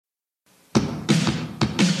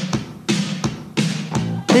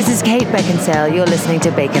This is Kate Beckinsale. You're listening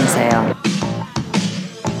to Bacon Sale.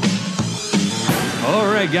 All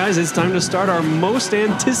right, guys, it's time to start our most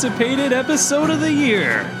anticipated episode of the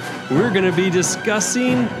year. We're going to be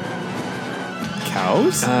discussing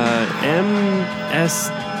Cows? MST3.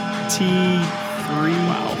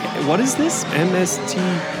 Wow. What is this? MST.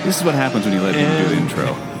 This is what happens when you let him do the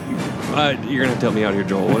intro. You're going to have to help me out here,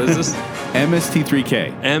 Joel. What is this?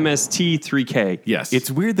 MST3K. MST3K. Yes. It's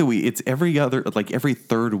weird that it's every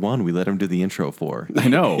third one we let him do the intro for. I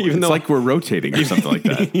know. Even It's though- like we're rotating or something like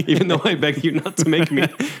that. Even though I beg you not to make me.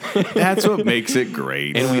 That's what makes it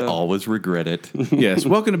great. And we always regret it. Yes.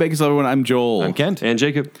 Welcome to Bacon Sale, everyone. I'm Joel. I'm Kent. And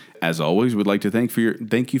Jacob. As always, we'd like to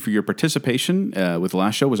thank you for your participation with the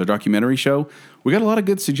last show was our documentary show. We got a lot of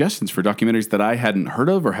good suggestions for documentaries that I hadn't heard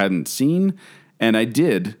of or hadn't seen, and I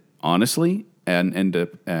did, honestly, and end up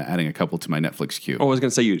adding a couple to my Netflix queue. Oh, I was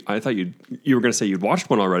going to say I thought you were going to say you'd watched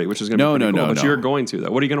one already, which is going to No, be pretty no, cool. no, But no. you're going to,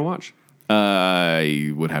 though. What are you going to watch?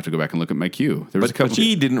 I would have to go back and look at my queue. There was a couple.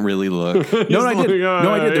 He didn't really look. No, I did.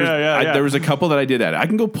 No, I did. Yeah. There was a couple that I did add. I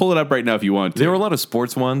can go pull it up right now if you want to. There were a lot of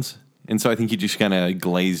sports ones, and so I think you just kind of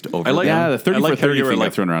glazed over. I like- Yeah, the 30 I like for how 30 you were thing like-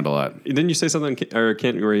 I've thrown around a lot. Didn't you say something, or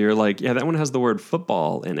Kent, where you're like, yeah, that one has the word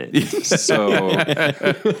football in it. So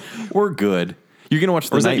We're good. You're gonna watch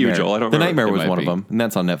the was that you, Nightmare. Joel? I don't the remember. Nightmare It was might one be. of them, and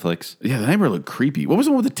that's on Netflix. Yeah, the nightmare looked creepy. What was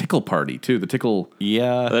the one with the tickle party, too? The tickle...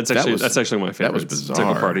 Yeah, that's actually my favorite. That was bizarre.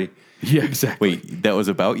 Tickle party. Yeah, exactly. Wait, that was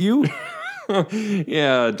about you?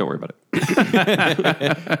 Yeah, don't worry about it.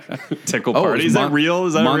 Tickle Oh, party. it was Is that real?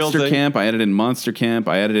 Is that a real Monster thing? Camp. I added in Monster Camp.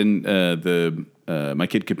 I added in My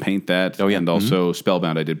Kid Could Paint That. Oh, yeah. And also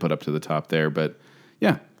Spellbound I did put up to the top there. But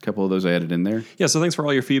yeah, a couple of those I added in there. Yeah, so thanks for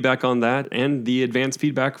all your feedback on that and the advanced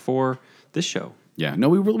feedback for this show. Yeah, no,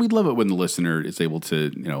 we'd love it when the listener is able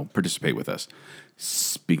to, participate with us.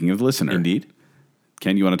 Speaking of the listener. Indeed.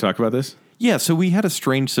 Ken, you want to talk about this? Yeah, so we had a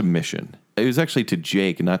strange submission. It was actually to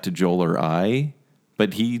Jake, not to Joel or I,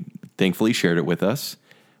 but he thankfully shared it with us.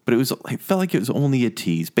 But it felt like it was only a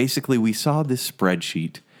tease. Basically, we saw this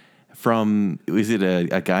spreadsheet from, was it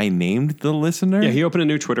a guy named the listener? Yeah, he opened a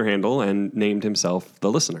new Twitter handle and named himself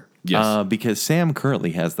the listener. Yes. Because Sam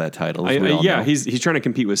currently has that title. as we all know. He's trying to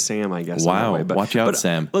compete with Sam, I guess. in Wow, that way. watch out,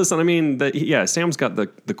 Sam. Listen, I mean, Sam's got the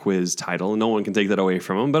quiz title. No one can take that away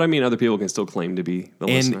from him. But I mean, other people can still claim to be the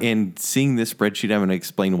listener. And seeing this spreadsheet, I'm going to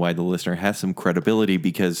explain why the listener has some credibility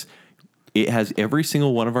because it has every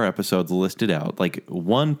single one of our episodes listed out, like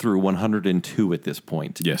 1 through 102 at this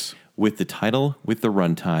point. Yes. With the title, with the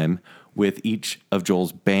runtime, with each of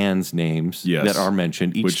Joel's band's names Yes. that are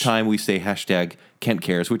mentioned. Each time we say hashtag Kent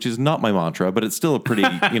Cares, which is not my mantra, but it's still a pretty,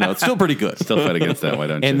 it's still pretty good. Still fight against that, why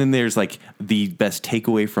don't you? And then there's like the best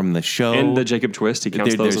takeaway from the show. And the Jacob Twist, he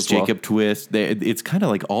counts those There's as well. Jacob Twist. It's kind of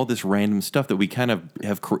like all this random stuff that we kind of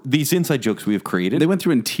have, these inside jokes we have created. They went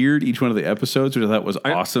through and tiered each one of the episodes, which I thought was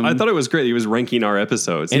awesome. I thought it was great. He was ranking our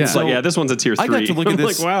episodes. And It's so like, this one's a tier 3. I got to look at I'm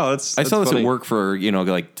this. like, wow, I that's saw this funny. at work for,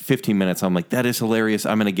 like 15 minutes. I'm like, that is hilarious.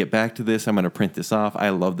 I'm going to get back to this. I'm going to print this off. I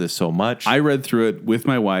love this so much. I read through it with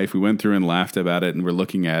my wife. We went through and laughed about it, and we're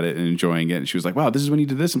looking at it and enjoying it. And she was like, "Wow, this is when you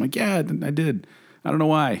did this." I'm like, "Yeah, I did. I don't know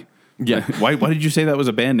why." Yeah. Why did you say that was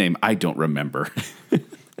a band name? I don't remember.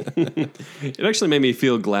 It actually made me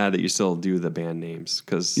feel glad that you still do the band names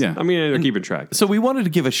because, Yeah. I mean, they're keeping track. So we wanted to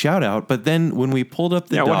give a shout out, but then when we pulled up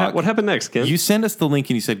the doc, what happened next, Ken? you sent us the link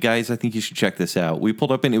and you said, guys, I think you should check this out. We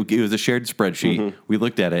pulled up and it was a shared spreadsheet. We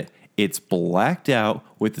looked at it. It's blacked out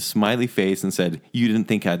with a smiley face and said, you didn't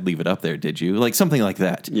think I'd leave it up there, did you? Like something like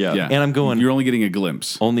that. Yeah. Yeah. And I'm going, You're only getting a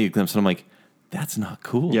glimpse. only a glimpse. And I'm like, that's not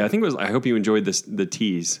cool. Yeah, I think it was. I hope you enjoyed the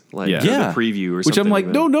tease, like Yeah. the Yeah. preview or Which something. I'm like,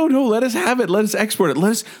 no. Let us have it. Let us export it.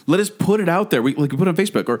 Let us put it out there. We put it on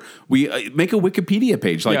Facebook or we make a Wikipedia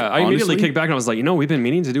page. Like, Yeah, I immediately honestly- kicked back and I was like, we've been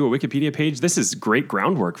meaning to do a Wikipedia page. This is great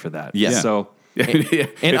groundwork for that. Yeah. So Yeah.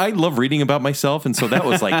 And I love reading about myself. And so that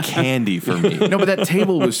was like candy for me. No, but that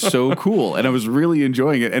table was so cool, and I was really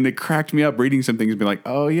enjoying it, and it cracked me up reading some things and being like,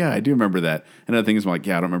 "Oh yeah, I do remember that." And other things, I'm like,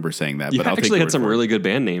 "Yeah, I don't remember saying that." you but I'll take actually your had some word for it. really good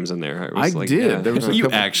band names in there. I did. There was a You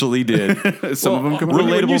couple- actually did. some of them come when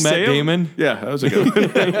you Relatable say Matt it- Damon. Yeah, that was a good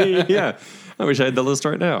one. yeah. I wish I had the list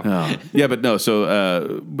right now. Yeah, but no. So,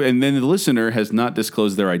 and then the listener has not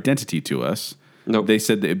disclosed their identity to us. Nope. They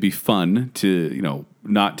said that it'd be fun to,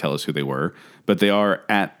 not tell us who they were, but they are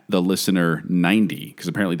at the listener 90 because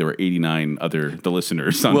apparently there were 89 the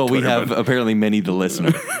listeners on Well, Twitter. we have apparently many the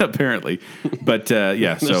listener. apparently, but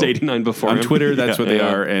yeah. There's so 89 before on him. Twitter. That's what they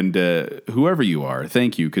Yeah. are, and whoever you are,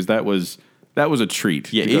 thank you because that was a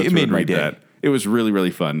treat. Yeah, to go it through made and my read day. that. It was really,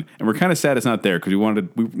 really fun. And we're kind of sad it's not there because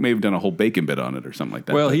we may have done a whole bacon bit on it or something like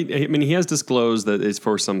that. Well, but he has disclosed that it's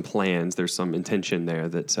for some plans. There's some intention there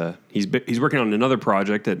that he's working on another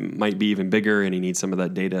project that might be even bigger, and he needs some of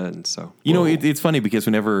that data. And so, It's funny because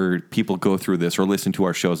whenever people go through this or listen to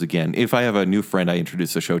our shows again, if I have a new friend I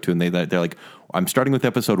introduce the show to, and they're like, I'm starting with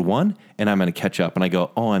episode 1, and I'm going to catch up, and I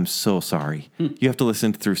go, oh, I'm so sorry. You have to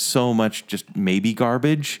listen through so much just maybe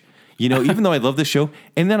garbage. Even though I love this show,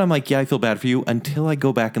 and then I'm like, yeah, I feel bad for you until I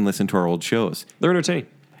go back and listen to our old shows. they're entertaining.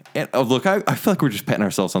 And look, I feel like we're just patting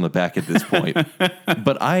ourselves on the back at this point.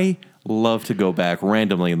 But I love to go back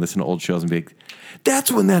randomly and listen to old shows and be like,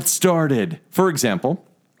 that's when that started. For example,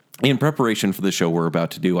 in preparation for the show we're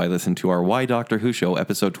about to do, I listened to our Why Doctor Who show,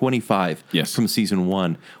 episode 25 from season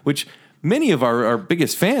 1, which many of our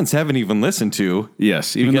biggest fans haven't even listened to.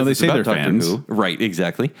 Yes, even though they say they're fans. Who. Right,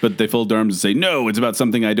 exactly. But they fold their arms and say, no, it's about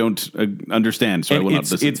something I don't understand, so I will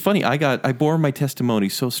not listen. It's funny. I bore my testimony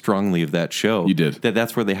so strongly of that show. You did.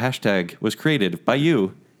 That's where the hashtag was created by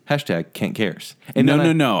you. Hashtag Kent Cares. And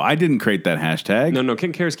No. I didn't create that hashtag. No.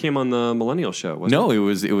 Kent Cares came on the Millennial Show, wasn't it? No, it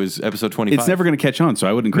was episode 25. It's never going to catch on, so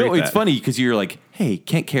I wouldn't create that. No, it's funny because you're like, hey,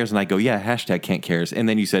 Kent Cares, and I go, yeah, hashtag Kent Cares, and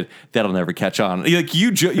then you said that'll never catch on. You're like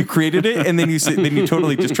you created it, and then you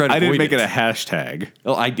totally just tried to. I didn't avoid make it a hashtag.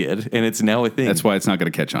 Well, I did, and it's now a thing. That's why it's not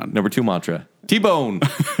going to catch on. Number 2 mantra: T-Bone,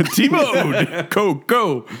 T-Bone,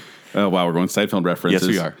 go. Oh wow, we're going Seinfeld references.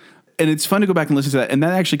 Yes, we are. And it's fun to go back and listen to that. And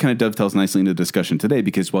that actually kind of dovetails nicely into the discussion today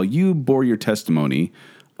because while you bore your testimony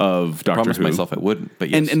of Doctor Who. I promised myself I wouldn't, but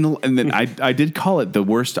yes. And then I did call it the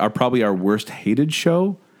worst, probably our worst hated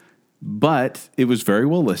show, but it was very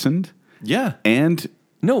well listened. Yeah. And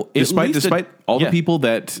despite all the people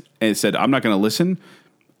that said, I'm not going to listen,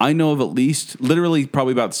 I know of at least literally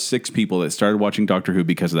probably about 6 people that started watching Doctor Who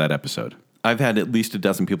because of that episode. I've had at least a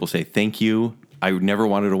dozen people say, thank you. I never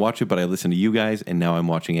wanted to watch it, but I listened to you guys, and now I'm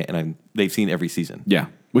watching it, and they've seen every season. Yeah,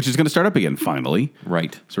 which is going to start up again, finally.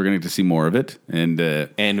 Right. So we're going to get to see more of it. And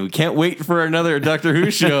we can't wait for another Doctor Who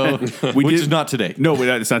show, which is not today. No,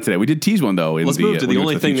 it's not today. We did tease one, though. Let's move to the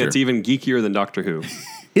only thing that's even geekier than Doctor Who.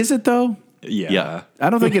 Is it, though? Yeah. I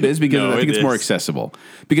don't think it is because No, I think it's more is. accessible.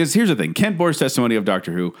 Because here's the thing. Kent Bore's testimony of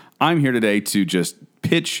Doctor Who. I'm here today to just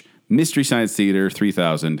pitch Mystery Science Theater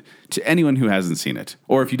 3000 to anyone who hasn't seen it.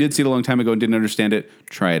 Or if you did see it a long time ago and didn't understand it,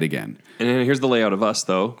 try it again. And then here's the layout of us,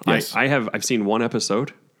 though. Yes. I've seen one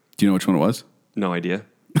episode. Do you know which one it was? No idea.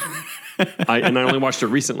 I only watched it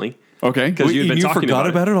recently. Okay. Because you've been you talking forgot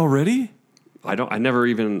about it already? I never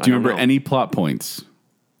even. Do you remember any plot points?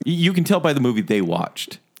 You can tell by the movie they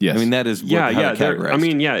watched. Yes. I mean, that is Yeah, how to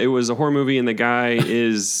categorize. it was a horror movie, and the guy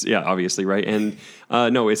is, obviously, right? And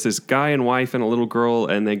no, it's this guy and wife and a little girl,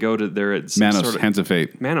 and they go to Manos, Hands of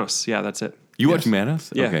Fate. Manos, yeah, that's it. You watch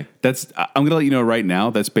Manos? Yeah. Okay. I'm going to let you know right now,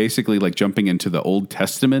 that's basically like jumping into the Old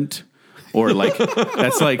Testament. Or like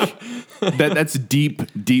that's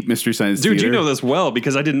deep Mystery Science Dude, Theater. you know this well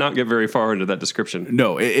because I did not get very far into that description.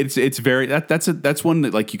 No, it's very that's one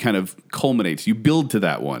that like you kind of culminates. You build to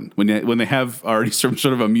that one when they have already some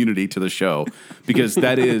sort of immunity to the show because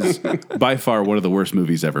that is by far one of the worst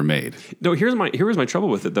movies ever made. No, here was my trouble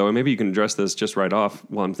with it though, and maybe you can address this just right off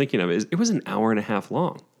while I'm thinking of it. It was an hour and a half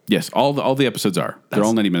long. Yes, all the episodes are. They're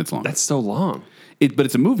all 90 minutes long. That's so long. But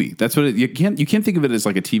it's a movie. That's what you can't think of it as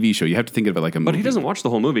like a TV show. You have to think of it like a movie. But he doesn't watch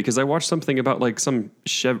the whole movie because I watched something about like some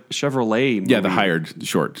Chevrolet movie. Yeah, the hired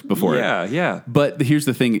short before it. Yeah. But here's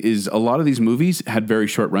the thing is a lot of these movies had very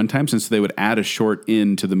short runtimes, and so they would add a short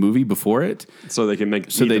into the movie before it. So they can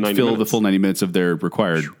they'd fill the full 90 minutes of their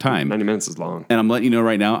required time. 90 minutes is long. And I'm letting you know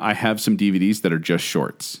right now, I have some DVDs that are just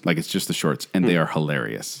shorts. Like it's just the shorts, and they are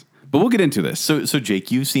hilarious. But we'll get into this. So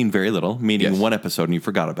Jake, you've seen very little, meaning one episode, and you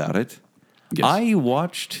forgot about it. Yes.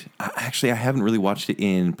 I haven't really watched it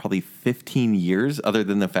in probably 15 years, other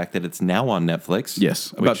than the fact that it's now on Netflix.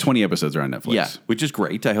 Yes, about 20 episodes are on Netflix. Yeah, which is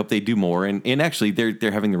great. I hope they do more. And actually,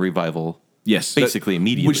 they're having a revival. Yes, basically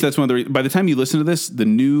immediately. Which that's one of the. By the time you listen to this, the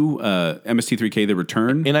new MST3K, The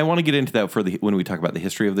Return, and I want to get into that when we talk about the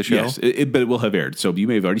history of the show. Yes, but it will have aired, so you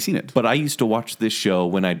may have already seen it. But I used to watch this show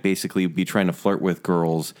when I'd basically be trying to flirt with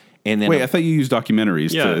girls. And then I thought you used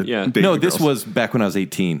documentaries to date No, the this girls. was back when I was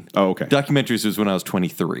 18. Oh, okay. Documentaries was when I was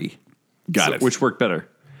 23. Got it. Which worked better?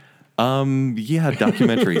 Yeah,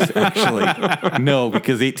 documentaries, actually. No,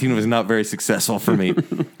 because 18 was not very successful for me.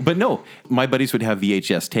 But no, my buddies would have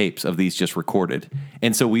VHS tapes of these just recorded.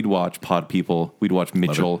 And so we'd watch Pod People, we'd watch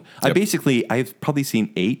Mitchell. Yep. I've probably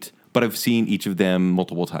seen 8, but I've seen each of them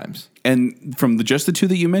multiple times. And from just the 2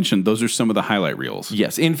 that you mentioned, those are some of the highlight reels.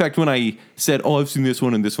 Yes. In fact, when I said, I've seen this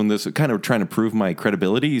one and this one, kind of trying to prove my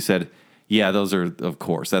credibility, you said, Yeah, those are, of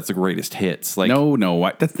course, that's the greatest hits. Like, No,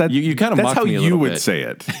 that's that. You kinda That's mocked how me a you little would bit. say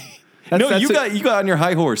it. you got on your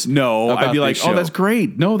high horse. No, I'd about be like, this oh, show. that's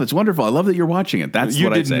great. No, that's wonderful. I love that you're watching it. That's You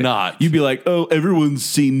what I'd did say. not. You'd be like, oh, everyone's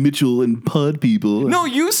seen Mitchell and Pod People. No,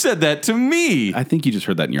 you said that to me. I think you just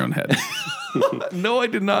heard that in your own head. No, I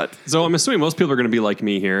did not. So I'm assuming most people are going to be like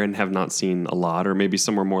me here and have not seen a lot, or maybe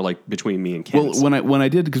somewhere more like between me and Kent. Well, when I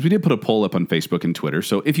did, because we did put a poll up on Facebook and Twitter.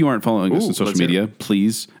 So if you aren't following us Ooh, on social let's hear media,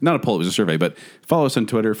 please, not a poll, it was a survey, but follow us on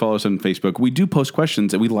Twitter, follow us on Facebook. We do post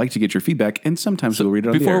questions and we'd like to get your feedback, and sometimes we'll read it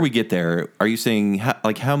on the Before air. we get there, are you saying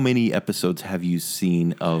how many episodes have you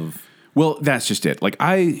seen of? Well, that's just it. Like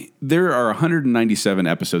there are 197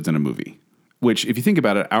 episodes in a movie, which if you think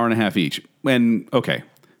about it, hour and a half each. And okay,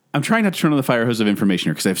 I'm trying not to turn on the fire hose of information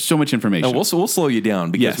here because I have so much information. No, we'll slow you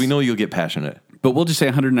down because Yes. we know you'll get passionate. But we'll just say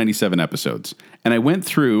 197 episodes. And I went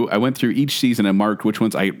through each season and marked which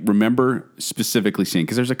ones I remember specifically seeing.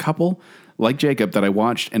 Because there's a couple, like Jacob, that I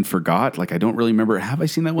watched and forgot. Like, I don't really remember. Have I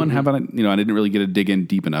seen that one? Have I? I didn't really get to dig in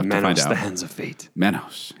deep enough to find Manos, out. the Hands of Fate.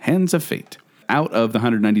 Manos, Hands of Fate. Out of the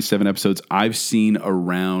 197 episodes, I've seen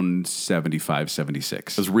around 75,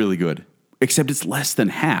 76. It was really good. Except it's less than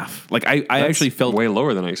half. Like, I actually felt way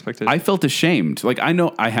lower than I expected. I felt ashamed. Like, I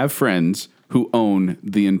know I have friends who own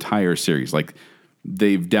the entire series. Like,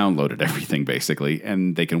 they've downloaded everything basically,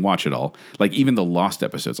 and they can watch it all. Like, even the Lost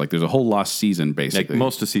episodes. Like, there's a whole Lost season Like basically.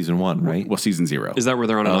 most of season 1, right? Well, season 0. Is that where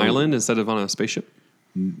they're on an island instead of on a spaceship?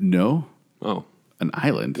 No, Oh, an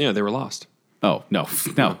island. yeah, they were lost. Oh no,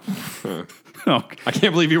 no. Oh, I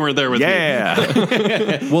can't believe you weren't there with me.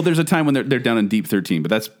 yeah. Well, there's a time when they're down in Deep 13, but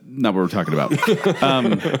that's not what we're talking about.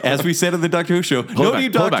 As we said in the Doctor Who show, no new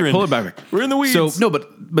doctrine. Pull it back. We're in the weeds. So no,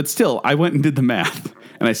 but still, I went and did the math,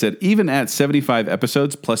 and I said even at 75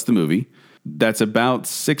 episodes plus the movie, that's about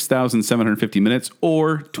 6,750 minutes,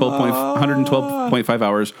 or 112.5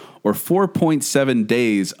 hours, or 4.7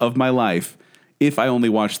 days of my life if I only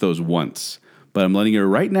watched those once. But I'm letting you know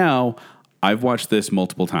right now, I've watched this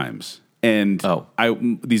multiple times, and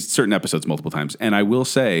these certain episodes multiple times, and I will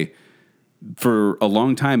say, for a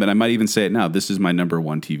long time, and I might even say it now, this is my number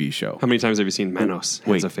one TV show. How many times have you seen Manos,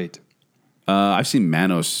 Hands of Fate? I've seen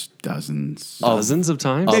Manos dozens. Dozens of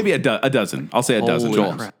times? Maybe a dozen. I'll say a dozen.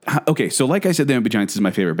 Holy crap. Okay, so like I said, The Ambi Giants is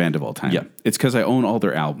my favorite band of all time. Yeah. It's because I own all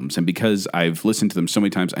their albums, and because I've listened to them so many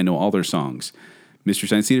times, I know all their songs. Mystery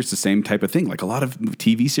Science Theater is the same type of thing. Like a lot of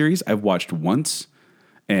TV series, I've watched once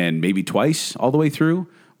and maybe twice all the way through.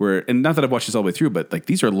 And not that I've watched this all the way through, but like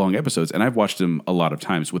these are long episodes, and I've watched them a lot of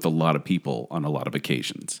times with a lot of people on a lot of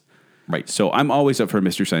occasions. Right. So I'm always up for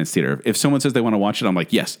Mystery Science Theater. If someone says they want to watch it, I'm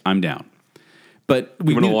like, yes, I'm down. But I'm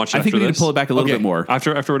going to watch it I think after we need this. to pull it back a little bit more.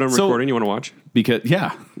 After we're done recording, you want to watch? Because,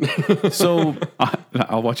 yeah. So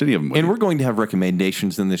I'll watch any of them. And we're going to have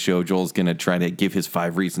recommendations in the show. Joel's going to try to give his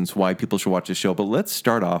 5 reasons why people should watch this show. But let's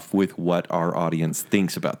start off with what our audience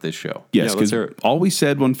thinks about this show. Yes, Yeah, let's because hear it. all we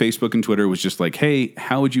said on Facebook and Twitter was just like, hey,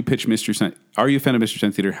 how would you pitch Mystery Science? Are you a fan of Mystery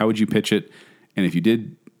Science Theater? How would you pitch it? And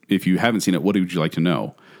if you haven't seen it, what would you like to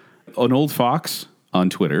know? An old fox on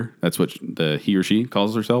Twitter, that's what he or she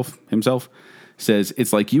calls himself, says,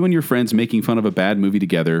 it's like you and your friends making fun of a bad movie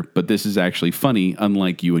together, but this is actually funny,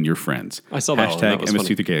 unlike you and your friends. I saw that one. That was funny.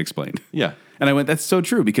 MST3K explained. Yeah. And I went, that's so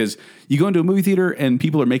true, because you go into a movie theater and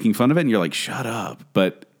people are making fun of it and you're like, shut up.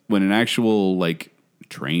 But when an actual like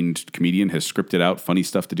trained comedian has scripted out funny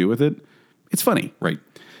stuff to do with it, it's funny. Right.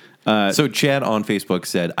 So Chad on Facebook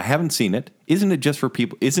said, I haven't seen it. Isn't it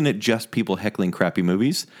just people heckling crappy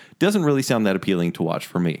movies? Doesn't really sound that appealing to watch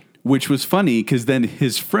for me. Which was funny because then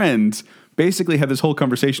his friends basically had this whole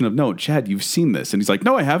conversation of, no, Chad, you've seen this. And he's like,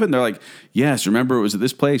 no, I haven't. And they're like, yes, remember it was at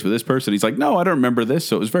this place with this person. He's like, no, I don't remember this.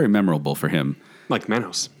 So it was very memorable for him. Like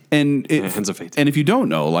Manos. And Hands of Fate. And if you don't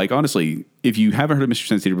know, like, honestly, if you haven't heard of Mystery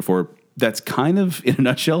Science Theater before, that's kind of, in a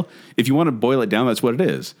nutshell, if you want to boil it down, that's what it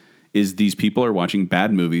is these people are watching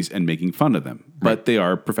bad movies and making fun of them. Right. But they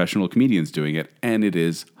are professional comedians doing it, and it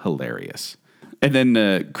is hilarious. And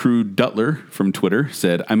then Crew Dutler from Twitter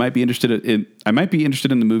said, I might be interested in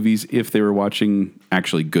the movies if they were watching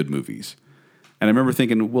actually good movies. And I remember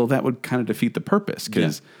thinking, well, that would kind of defeat the purpose,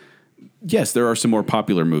 because yes, there are some more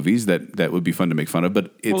popular movies that would be fun to make fun of,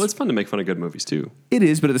 but it's fun to make fun of good movies too. It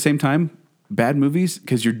is, but at the same time, bad movies,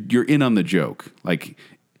 because you're in on the joke. Like,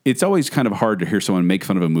 it's always kind of hard to hear someone make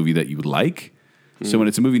fun of a movie that you like. So when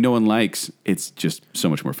it's a movie no one likes, it's just so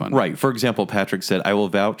much more fun. Right. For example, Patrick said, I will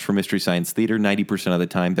vouch for Mystery Science Theater. 90% of the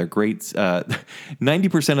time, they're great.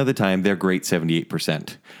 90% of the time, they're great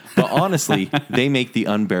 78%. But honestly, they make the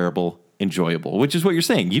unbearable enjoyable, which is what you're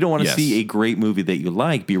saying. You don't want to see a great movie that you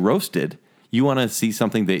like be roasted. You want to see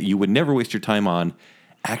something that you would never waste your time on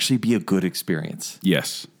actually be a good experience.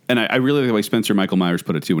 Yes. And I really like the way Spencer Michael Myers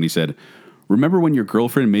put it too when he said, "Remember when your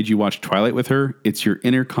girlfriend made you watch Twilight with her? It's your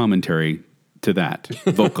inner commentary to that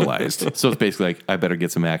vocalized." So it's basically like, I better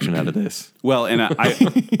get some action out of this. Well, and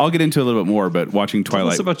I'll get into it a little bit more, but watching Tell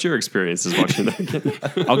Twilight. us about your experiences watching that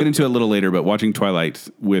again. I'll get into it a little later, but watching Twilight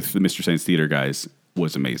with the Mystery Science Theater guys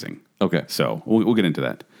was amazing. Okay. So we'll get into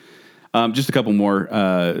that. Just a couple more.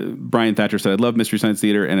 Brian Thatcher said, "I love Mystery Science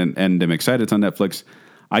Theater and I'm excited it's on Netflix.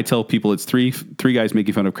 I tell people it's three guys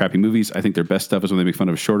making fun of crappy movies. I think their best stuff is when they make fun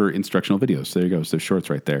of shorter instructional videos." There you go. So there's shorts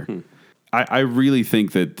right there. I really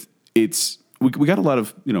think that we got a lot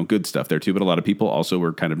of good stuff there too, but a lot of people also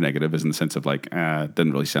were kind of negative, as in the sense of like, it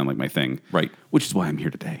doesn't really sound like my thing. Right. Which is why I'm here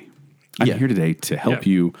today. I'm Yeah. here today to help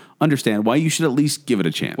you understand why you should at least give it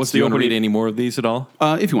a chance. What's Do you want to opening- read any more of these at all?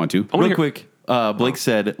 If you want to. Real quick, Blake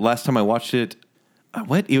said, last time I watched it,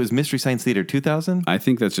 what? It was Mystery Science Theater 2000? I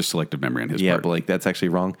think that's just selective memory on his Yeah, part. Blake, that's actually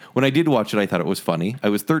wrong. When I did watch it, I thought it was funny. I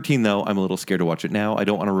was 13, though. I'm a little scared to watch it now. I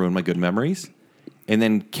don't want to ruin my good memories. And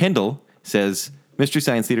then Kendall says, Mystery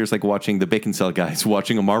Science Theater is like watching the Bacon Cell guys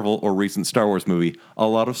watching a Marvel or recent Star Wars movie. A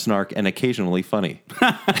lot of snark and occasionally funny.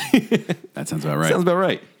 That sounds about right. Sounds about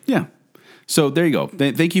right. Yeah. So there you go.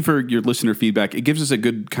 Thank you for your listener feedback. It gives us a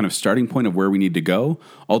good kind of starting point of where we need to go.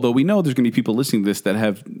 Although we know there's going to be people listening to this that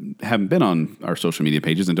haven't been on our social media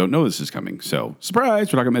pages and don't know this is coming. So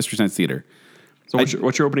surprise, we're talking Mystery Science Theater. So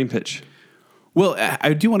what's your opening pitch? Well,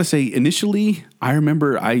 I do want to say initially, I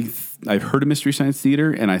remember I've heard of Mystery Science Theater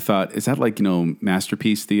and I thought, is that like,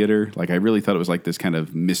 Masterpiece Theater? Like I really thought it was like this kind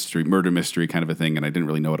of murder mystery kind of a thing, and I didn't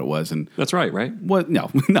really know what it was. And That's right, right? what? No.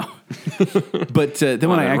 But then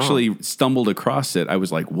when I they're actually stumbled across it, I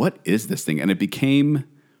was like, what is this thing? And it became,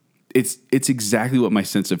 it's exactly what my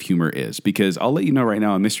sense of humor is. Because I'll let you know right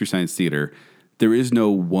now, in Mystery Science Theater, there is no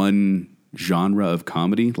one genre of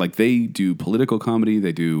comedy. Like they do political comedy,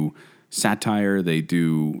 they do satire, they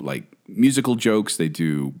do like musical jokes, they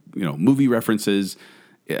do movie references.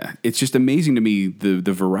 Yeah, it's just amazing to me the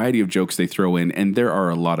variety of jokes they throw in, and there are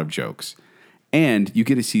a lot of jokes. And you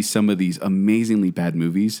get to see some of these amazingly bad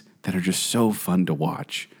movies that are just so fun to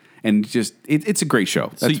watch. And just it's a great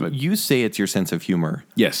show. So you say it's your sense of humor.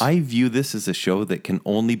 Yes. I view this as a show that can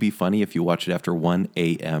only be funny if you watch it after 1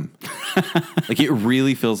 a.m. Like it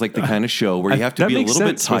really feels like the kind of show where you have to That be a makes little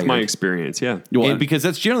bit sense tired. with my experience, yeah. Well, And because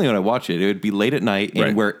that's generally when I watch it. It would be late at night and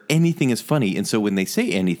Right. where anything is funny. And so when they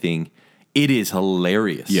say anything, it is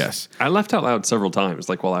hilarious. yes. I laughed out loud several times,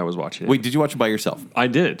 like while I was watching it. Wait, did you watch it by yourself? I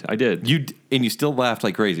did. And you still laughed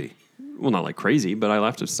like crazy. Well, not like crazy, but I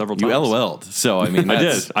laughed several You times. LOL'd. So, I mean, I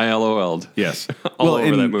that's, did. I LOL'd. Yes. All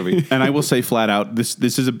over that movie. And I will say flat out, this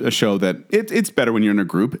is a show that it's better when you're in a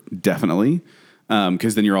group, definitely,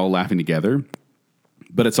 because then you're all laughing together.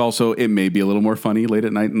 But it's also, it may be a little more funny late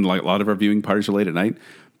at night, and like a lot of our viewing parties are late at night.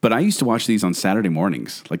 But I used to watch these on Saturday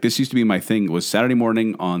mornings. Like this used to be my thing. It was Saturday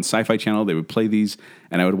morning on Sci-Fi Channel. They would play these,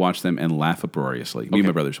 and I would watch them and laugh uproariously. Me and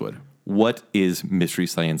my brothers would. What is Mystery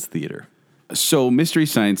Science Theater? So Mystery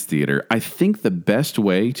Science Theater, I think the best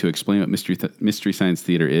way to explain what Mystery Science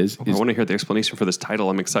Theater is I want to hear the explanation for this title.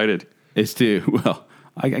 I'm excited. well,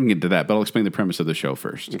 I can get to that, but I'll explain the premise of the show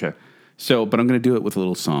first. Okay. So, but I'm going to do it with a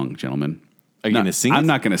little song, gentlemen. Are you going to sing I'm it?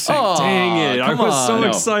 not going to sing. Dang it. I come was so on.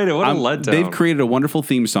 excited. What a letdown. They've created a wonderful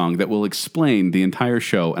theme song that will explain the entire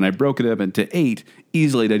show, and I broke it up into 8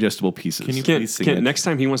 easily digestible pieces. Can you Kent, please sing it? next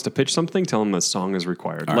time he wants to pitch something, tell him the song is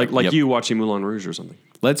required. right. Like Yep. you watching Moulin Rouge or something.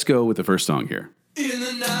 Let's go with the first song here. In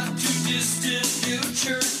the not too distant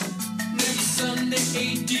future, maybe Sunday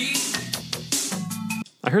AD.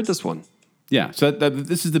 I heard this one. Yeah, so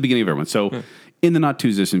this is the beginning of everyone. So, in the not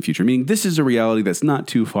too distant future, meaning this is a reality that's not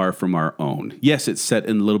too far from our own. Yes, it's set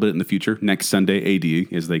in a little bit in the future, next Sunday AD,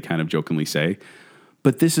 as they kind of jokingly say,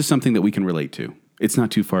 but this is something that we can relate to. It's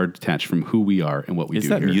not too far detached from who we are and what we Is do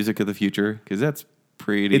that here. music of the future? Because that's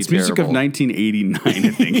pretty It's music of terrible. 1989, I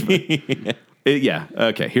think. Yeah.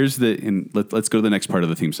 Okay. Here's let's go to the next part of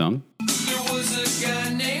the theme song. There was a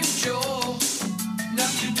guy named Joel, not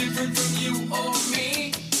too different from you or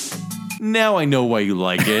me. Now I know why you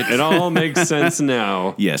like it. It all makes sense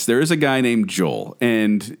now. Yes, there is a guy named Joel,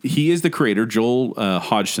 and he is the creator. Joel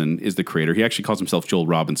Hodgson is the creator. He actually calls himself Joel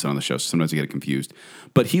Robinson on the show, so sometimes I get it confused.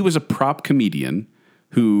 But he was a prop comedian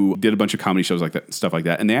who did a bunch of comedy shows like that, stuff like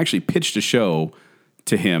that, and they actually pitched a show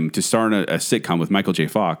to him to star in a sitcom with Michael J.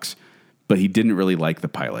 Fox, but he didn't really like the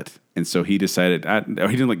pilot, and so he decided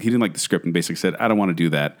he didn't like the script, and basically said, "I don't want to do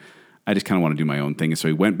that. I just kind of want to do my own thing." And so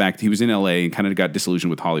he went back. He was in L.A. and kind of got disillusioned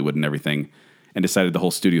with Hollywood and everything, and decided the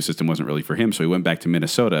whole studio system wasn't really for him. So he went back to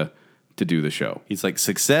Minnesota to do the show. He's like,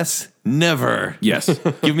 success? Never. Yes,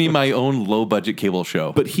 Give me my own low budget cable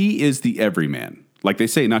show. but he is the everyman. Like they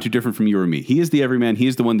say, not too different from you or me. He is the everyman. He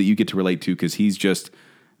is the one that you get to relate to because he's just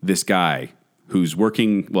this guy who's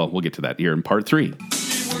working. Well, we'll get to that here in part 3. We work at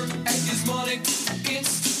Gizmonic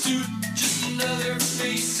Institute, just another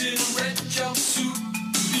face in a red jumpsuit.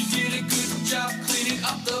 He did a good job cleaning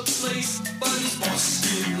up the place, but his bosses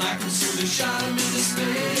didn't like him, so they shot him into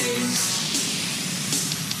space.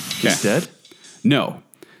 He's dead? No.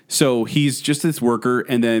 So he's just this worker,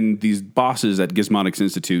 and then these bosses at Gizmonics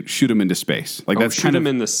Institute shoot him into space. Like that's shoot kind him of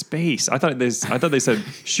in the space. I thought they said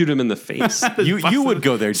shoot him in the face. You would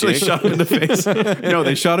go there, so they Jake. shot him in the face. No,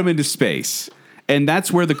 they shot him into space, and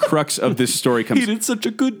that's where the crux of this story comes. He did such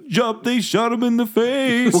a good job. They shot him in the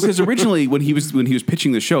face. Well, because originally when he was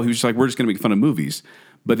pitching the show, he was just like, "We're just going to make fun of movies,"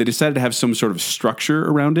 but they decided to have some sort of structure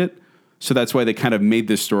around it. So that's why they kind of made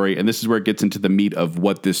this story, and this is where it gets into the meat of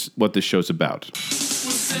what this show's about.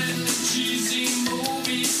 We're sending cheesy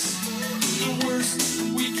movies, the worst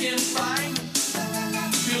we can find.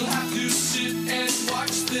 You'll have to sit and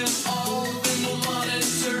watch them all, then we'll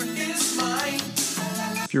monitor his mind.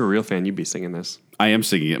 If you're a real fan, you'd be singing this. I am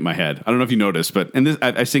singing it in my head. I don't know if you noticed, but and this,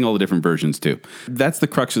 I sing all the different versions too. That's the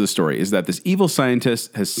crux of the story: is that this evil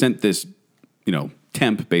scientist has sent this,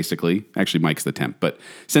 temp basically. Actually, Mike's the temp, but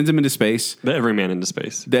sends him into space. The everyman into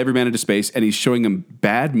space. The everyman into space, and he's showing him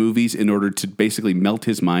bad movies in order to basically melt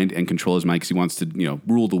his mind and control his mind because he wants to,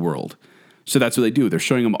 rule the world. So that's what they do. They're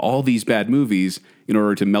showing him all these bad movies in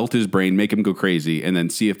order to melt his brain, make him go crazy, and then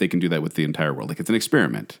see if they can do that with the entire world. Like it's an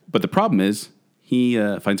experiment. But the problem is he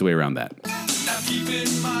finds a way around that. Now keep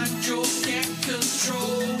in mind, Joe can't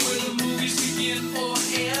control where the movies begin or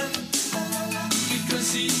end,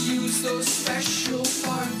 because he used those special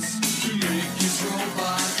parts to make his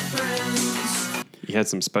robot friends. He had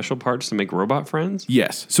some special parts to make robot friends.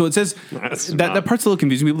 Yes. So it says that part's a little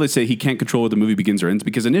confusing. People that say he can't control where the movie begins or ends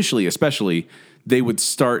because initially, especially, they would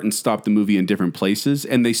start and stop the movie in different places,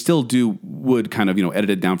 and they still would kind of edit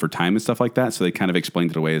it down for time and stuff like that. So they kind of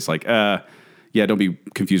explained it away. It's like, yeah, don't be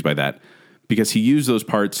confused by that, because he used those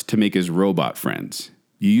parts to make his robot friends.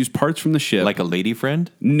 You use parts from the ship, Like a lady friend?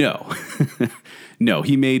 no. No,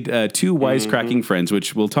 he made 2 wisecracking friends,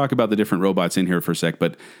 which we'll talk about the different robots in here for a sec,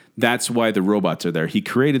 but that's why the robots are there. He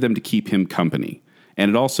created them to keep him company, and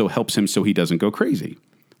it also helps him so he doesn't go crazy.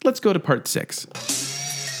 Let's go to part 6.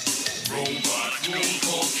 Robot roll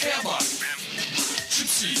call Cabot.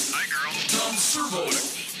 Gypsy. Hi, girl. Tom Servo.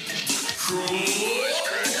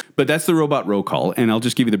 But that's the robot roll call, and I'll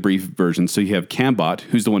just give you the brief version. So you have Cambot,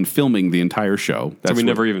 who's the one filming the entire show. So we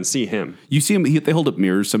never even see him. You see him. They hold up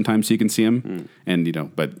mirrors sometimes so you can see him, and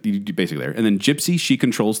but you basically there. And then Gypsy, she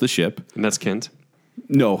controls the ship. And that's Kent.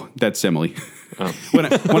 No, that's Emily. Oh. when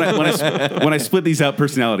I split these out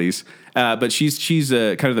personalities, but she's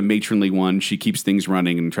kind of the matronly one. She keeps things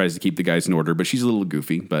running and tries to keep the guys in order, but she's a little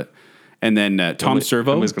goofy. And then Tom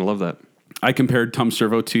Servo. Emily's gonna love that. I compared Tom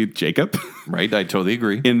Servo to Jacob. Right, I totally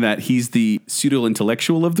agree. In that he's the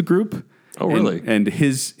pseudo-intellectual of the group. Oh, really? And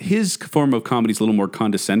his form of comedy is a little more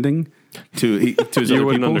condescending to his other You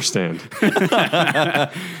wouldn't people. understand.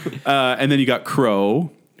 And then you got Crow,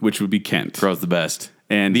 which would be Kent. Crow's the best.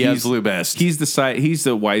 And the he's- absolute best. He's the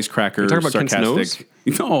wisecracker, You're talking about Kent's sarcastic.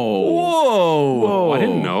 No. Whoa. Oh, I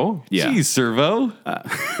didn't know. Yeah. Jeez, Servo.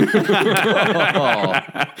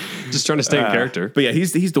 Just trying to stay in character. But yeah,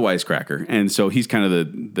 he's the wisecracker, and so he's kind of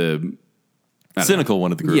the Cynical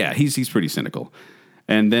one of the group. yeah, he's pretty cynical.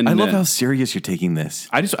 And then I love how serious you're taking this.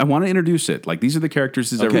 I want to introduce it. Like these are the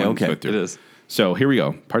characters as Okay, everyone okay. goes through. It is. So here we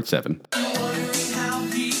go, part 7. Wondering how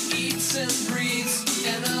he eats and breathes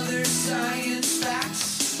and other science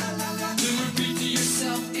facts. Then repeat to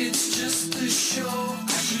yourself, it's just a show. I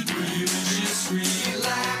should really just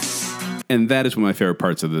relax. And that is one of my favorite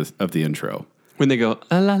parts of the intro. When they go,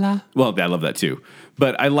 la la la. Well, I love that too.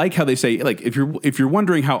 But I like how they say, like, if you're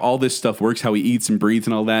wondering how all this stuff works, how he eats and breathes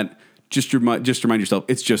and all that, just remind yourself,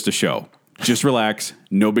 it's just a show. Just relax,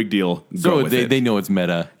 no big deal. Go So with it. they know it's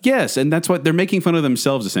meta. Yes, and that's what they're making fun of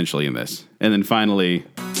themselves essentially in this. And then finally,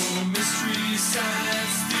 Mystery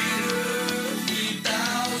Science Theater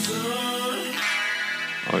 3000.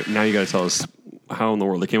 Oh, now you got to tell us how in the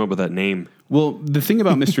world they came up with that name. well, the thing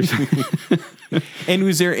about Mystery And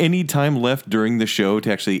was there any time left during the show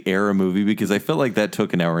to actually air a movie? Because I felt like that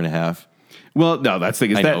took an hour and a half. well, no, that's the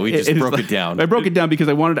thing. I know, we just broke it down. I broke it down because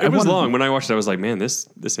I wanted. It was long. When I watched it, I was like, man, this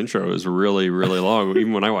intro is really, really long.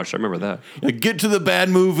 Even when I watched it, I remember that. Get to the bad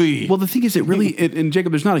movie. Well, the thing is, and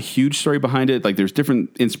Jacob, there's not a huge story behind it. Like, there's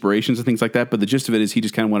different inspirations and things like that. But the gist of it is, he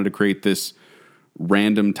just kind of wanted to create this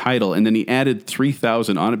random title, and then he added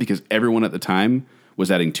 3000 on it because everyone at the time was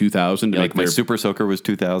adding 2,000 to Like make my their Super Soaker was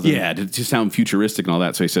 2,000. yeah to sound futuristic and all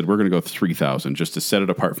that. So he said we're going to go 3,000 just to set it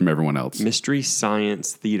apart from everyone else. Mystery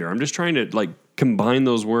Science Theater. I'm just trying to like combine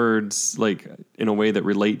those words like in a way that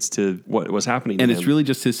relates to what was happening. And to it's him. really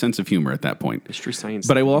just his sense of humor at that point. Mystery Science.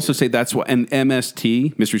 But I will Theater. also say that's what an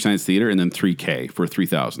MST, Mystery Science Theater, and then 3K for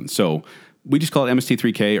 3,000. So we just call it MST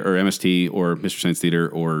 3K or MST or Mystery Science Theater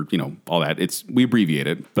or all that. We abbreviate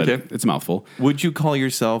it, but Okay. it's a mouthful. Would you call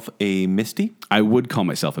yourself a Misty? I would call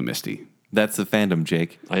myself a Misty. That's the fandom,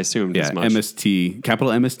 Jake. I assumed Yeah, as much. MST,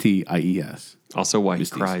 capital MSTIES. Also, why he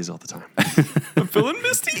Misties. cries all the time. I'm feeling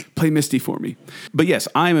Misty. Play Misty for me. But yes,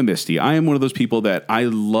 I'm a Misty. I am one of those people that I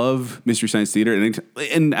love Mystery Science Theater,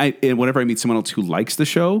 and whenever I meet someone else who likes the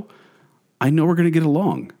show, I know we're going to get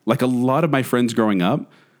along. Like a lot of my friends growing up,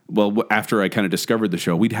 well, after I kind of discovered the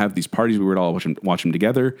show, we'd have these parties. We would all watch them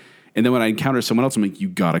together. And then when I encounter someone else, I'm like, you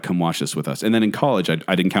got to come watch this with us. And then in college,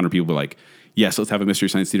 I'd encounter people who were like, yes, let's have a Mystery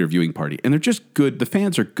Science Theater viewing party. And they're just good. The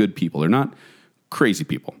fans are good people. They're not crazy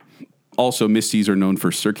people. Also, Misties are known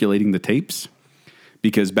for circulating the tapes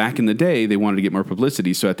because back in the day, they wanted to get more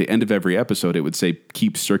publicity. So at the end of every episode, it would say,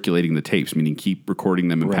 keep circulating the tapes, meaning keep recording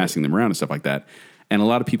them and passing them around and stuff like that. And a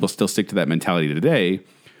lot of people still stick to that mentality today,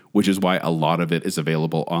 which is why a lot of it is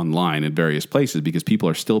available online in various places because people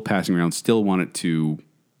are still passing around, still want it to,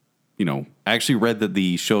 I actually read that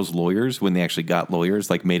the show's lawyers, when they actually got lawyers,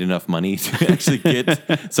 like made enough money to actually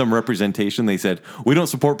get some representation. They said, we don't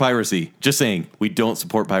support piracy. Just saying, we don't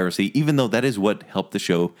support piracy, even though that is what helped the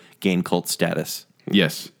show gain cult status.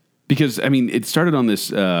 yes. Because, I mean, it started on this,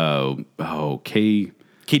 KTMA.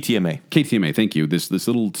 KTMA, thank you, this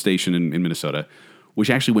little station in Minnesota, which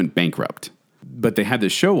actually went bankrupt. But they had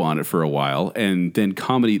this show on it for a while, and then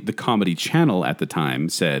the Comedy Channel at the time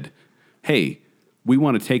said, hey, we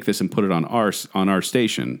want to take this and put it on our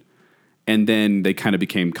station. And then they kind of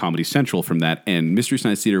became Comedy Central from that, and Mystery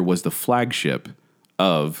Science Theater was the flagship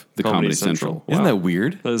of the Comedy Central. Isn't that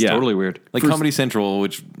weird? That is Yeah. totally weird. Like Comedy Central,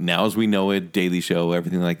 which now as we know it, Daily Show,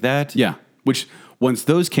 everything like that. Yeah, which once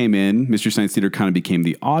those came in, Mystery Science Theater kind of became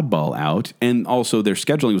the oddball out, and also their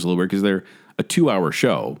scheduling was a little weird because they're a 2-hour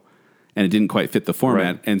show, and it didn't quite fit the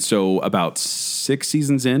format. Right. And so about 6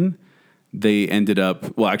 seasons in, they ended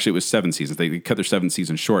up, well, actually it was 7 seasons. They cut their 7th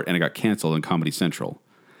season short, and it got canceled on Comedy Central.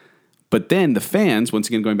 But then the fans, once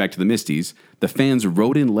again going back to the Misties, the fans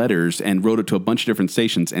wrote in letters and wrote it to a bunch of different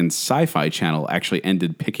stations, and Sci-Fi Channel actually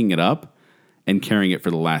ended picking it up and carrying it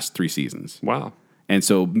for the last 3 seasons. Wow. And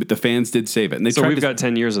so the fans did save it. And they So tried we've to, got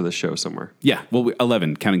 10 years of this show somewhere. yeah, well,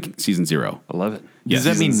 11, counting season 0. 11. Does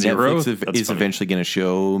that mean Season zero? Netflix That's is funny. eventually going to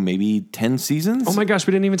show maybe 10 seasons? Oh my gosh,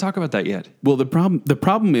 we didn't even talk about that yet. Well, the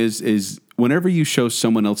problem is whenever you show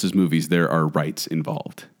someone else's movies, there are rights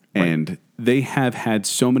involved. And they have had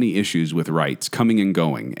so many issues with rights coming and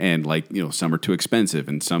going. And some are too expensive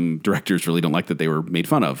and some directors really don't like that they were made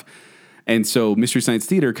fun of. And so Mystery Science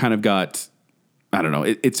Theater kind of got, I don't know,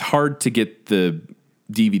 it's hard to get the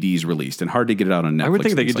DVDs released and hard to get it out on Netflix. I would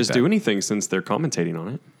think they and could things just like do that. anything since they're commentating on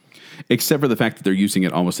it. Except for the fact that they're using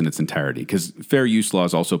it almost in its entirety, because fair use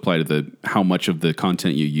laws also apply to the how much of the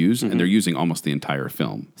content you use, and they're using almost the entire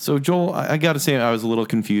film. So, Joel, I got to say, I was a little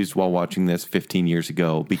confused while watching this 15 years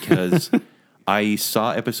ago because I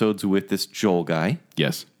saw episodes with this Joel guy,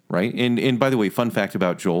 Yes. right? And by the way, fun fact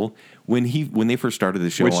about Joel, when they first started the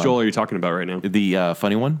show, Which Joel are you talking about right now? the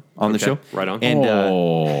funny one on the Okay, show, right on.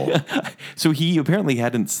 And so he apparently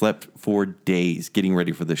hadn't slept for days getting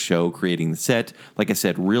ready for the show, creating the set. Like I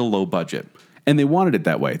said, real low budget. And they wanted it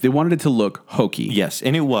that way. They wanted it to look hokey. Yes,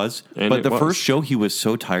 and it was. And but it the was. first show, he was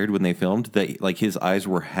so tired when they filmed that like his eyes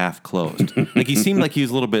were half closed. Like he seemed like he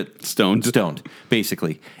was a little bit Stoned,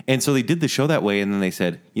 basically. And so they did the show that way, and then they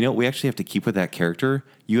said, we actually have to keep with that character.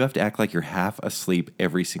 You have to act like you're half asleep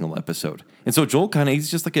every single episode. And so Joel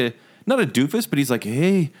he's just like not a doofus, but he's like,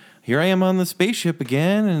 hey, here I am on the spaceship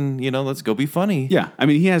again, and let's go be funny. Yeah. I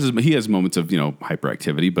mean, he has moments of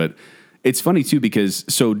hyperactivity, but it's funny too because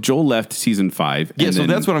so Joel left season 5. Yeah, and so then-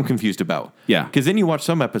 that's what I'm confused about. Yeah. Because then you watch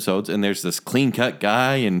some episodes and there's this clean cut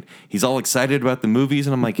guy and he's all excited about the movies.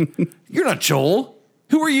 And I'm like, you're not Joel.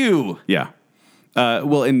 Who are you? Yeah.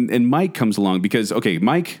 Well, and Mike comes along because,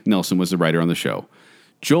 Mike Nelson was the writer on the show.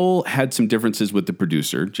 Joel had some differences with the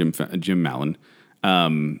producer, Jim Mallon,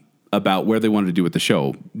 about where they wanted to do with the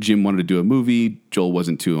show. Jim wanted to do a movie. Joel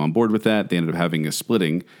wasn't too on board with that. They ended up having a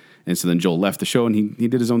splitting. And so then Joel left the show and he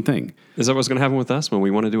did his own thing. Is that what's going to happen with us when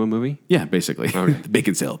we want to do a movie? Yeah, basically. The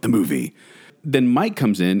Bacon Sale, the movie. Then Mike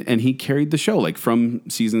comes in and he carried the show like from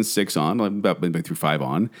season 6 on, like about midway through 5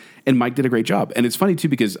 on. And Mike did a great job. And it's funny too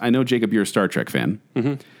because I know, Jacob, you're a Star Trek fan.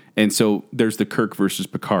 Mm-hmm. And so there's the Kirk versus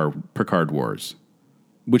Picard wars.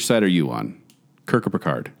 Which side are you on? Kirk or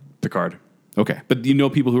Picard? Picard. Okay, but you know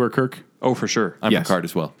people who are Kirk? Oh, for sure. I'm Yes. Picard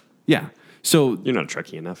as well. Yeah. So You're not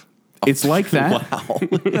Trekkie enough. it's like that.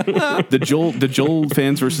 Wow. The Joel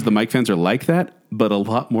fans versus the Mike fans are like that, but a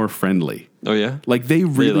lot more friendly. Oh, yeah? Like they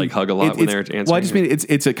really like, hug a lot when they're answering? Well, I just mean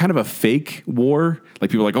it's a kind of a fake war. Like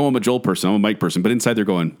people are like, oh, I'm a Joel person, I'm a Mike person, but inside they're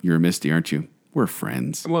going, you're a Misty, aren't you? We're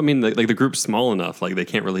friends. Well, I mean, the group's small enough. Like, they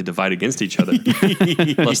can't really divide against each other.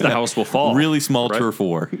 Unless the house will fall. Really small right? turf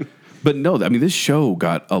war. But no, I mean, this show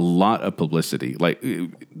got a lot of publicity. Like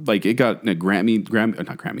it got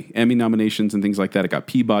Emmy nominations and things like that. It got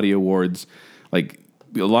Peabody Awards. Like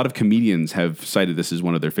a lot of comedians have cited this as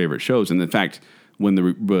one of their favorite shows. And in fact, when the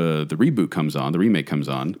reboot comes on, the remake comes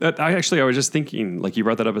on. I was just thinking, like you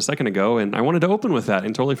brought that up a second ago, and I wanted to open with that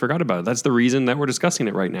and totally forgot about it. That's the reason that we're discussing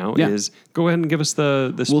it right now. Yeah. Is go ahead and give us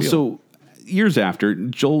the spiel. Well, so years after,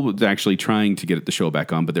 Joel was actually trying to get the show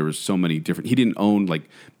back on, but there was so many different. He didn't own like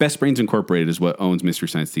Best Brains Incorporated is what owns Mystery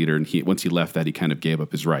Science Theater, and once he left that, he kind of gave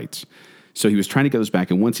up his rights. So he was trying to get those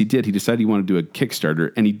back, and once he did, he decided he wanted to do a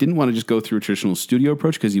Kickstarter, and he didn't want to just go through a traditional studio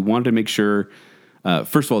approach because he wanted to make sure,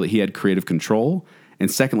 first of all, that he had creative control, and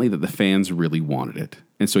secondly, that the fans really wanted it.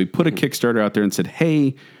 And so he put a Kickstarter out there and said,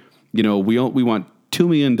 "Hey, we want $2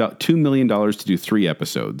 million to do 3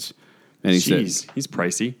 episodes." And he Jeez, said, he's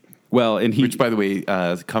pricey. "Well," and he, Which, by the way,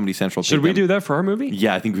 Comedy Central. Should paid we them- do that for our movie?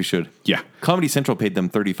 Yeah, I think we should. yeah, Comedy Central paid them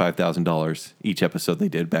 $35,000 each episode they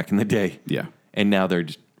did back in the day. yeah. And now they're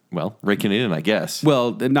just, raking it in, I guess.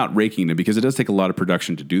 Well, they're not raking it because it does take a lot of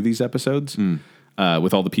production to do these episodes.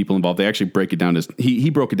 With all the people involved, they actually break it down as he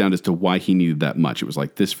broke it down as to why he needed that much. It was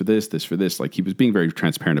like this for this, this for this. Like he was being very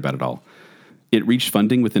transparent about it all. It reached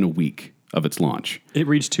funding within a week of its launch. It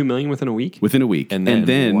reached 2 million within a week. Within a week, And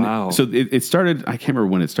then- wow. So it started. I can't remember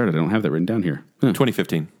when it started. I don't have that written down here.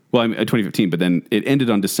 2015. Well, 2015, but then it ended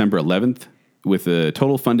on December 11th with a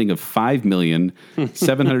total funding of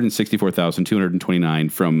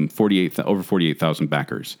 $5,764,229 from over 48,000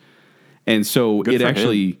 backers, and so Good it for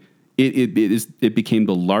actually it became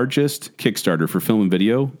the largest Kickstarter for film and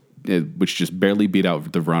video, which just barely beat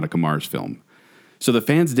out the Veronica Mars film. So the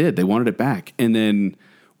fans they wanted it back, and then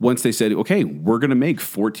once they said, okay, we're going to make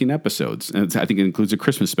 14 episodes, and I think it includes a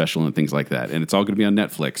Christmas special and things like that, and it's all going to be on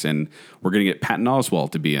Netflix, and we're going to get Patton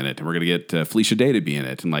Oswalt to be in it, and we're going to get Felicia Day to be in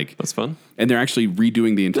it, and like That's fun. And they're actually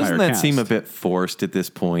redoing the entire Doesn't that cast. seem a bit forced at this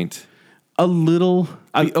point? A little.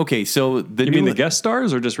 Okay, so the You new mean the guest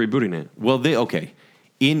stars or just rebooting it? Well,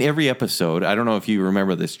 in every episode, I don't know if you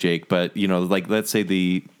remember this, Jake, but like let's say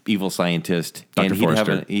the evil scientist, Dr. and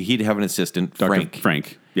Forrester. he'd have an assistant, Dr.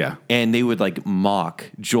 Frank, yeah. and they would like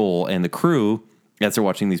mock Joel and the crew as they're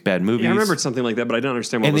watching these bad movies. Yeah, I remembered something like that, but I didn't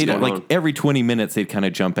understand what And was they'd going like on. every 20 minutes they'd kind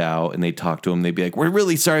of jump out and they'd talk to him. They'd be like, "We're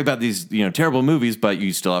really sorry about these terrible movies, but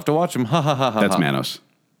you still have to watch them." Ha ha ha ha. That's ha. Manos.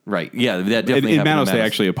 Right? Yeah, that In definitely happened Manos, to they Manos.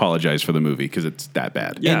 actually apologize for the movie because it's that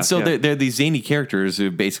bad. Yeah. And so they're these zany characters who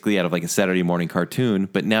basically out of like a Saturday morning cartoon,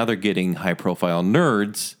 but now they're getting high profile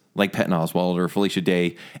nerds like Patton Oswalt or Felicia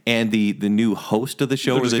Day, and the new host of the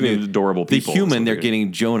show, They're or just the getting new adorable people. the human. That's They're what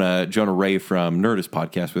getting Jonah Ray from Nerdist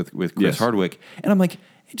podcast with Chris Yes. Hardwick, and I'm like,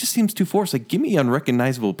 it just seems too forced. Like, give me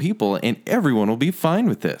unrecognizable people, and everyone will be fine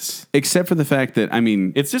with this. Except for the fact that, I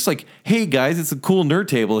mean, It's just like, hey guys, it's a cool nerd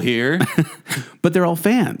table here. but they're all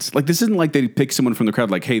fans. Like, this isn't like they pick someone from the crowd,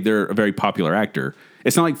 like, hey, they're a very popular actor.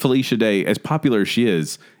 It's not like Felicia Day, as popular as she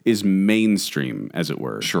is mainstream, as it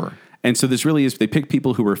were. Sure. And so this really is, they pick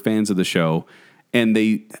people who were fans of the show, and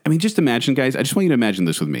just imagine, guys, I just want you to imagine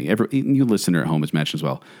this with me. You listener at home is imagine as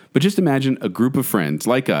well. But just imagine a group of friends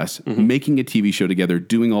like us making a TV show together,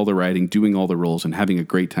 doing all the writing, doing all the roles, and having a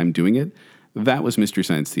great time doing it. That was Mystery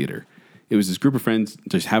Science Theater. It was this group of friends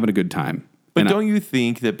just having a good time. But And don't you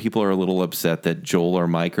think that people are a little upset that Joel or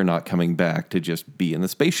Mike are not coming back to just be in the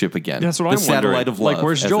spaceship again? That's what the I'm satellite wondering. of love. Like,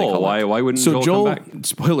 where's as they Joel? call it. Why wouldn't So Joel Joel, come back?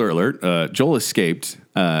 spoiler alert, Joel escaped.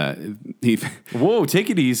 Whoa, take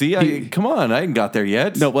it easy. Come on, I ain't got there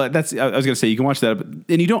yet. No, well, I was going to say you can watch that, and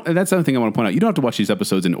you don't. And that's the other thing I want to point out. You don't have to watch these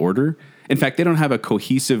episodes in order. In fact, they don't have a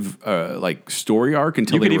cohesive story arc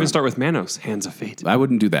until You they could were- even start with Manos, Hands of Fate. I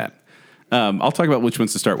wouldn't do that. I'll talk about which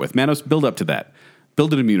ones to start with. Manos, build up to that.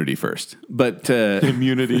 Build an immunity first, but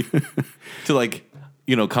immunity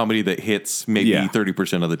to comedy that hits maybe Yeah.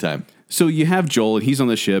 30% of the time. So you have Joel, and he's on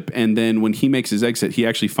the ship, and then when he makes his exit, he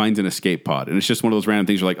actually finds an escape pod, and it's just one of those random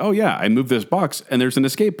things. You're like, oh yeah, I moved this box, and there's an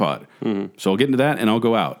escape pod. So I'll get into that, and I'll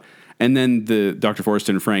go out. And then the Dr.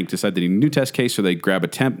 Forrester and Frank decide they need a new test case, so they grab a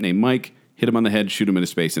temp named Mike, hit him on the head, shoot him into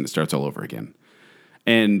space, and it starts all over again.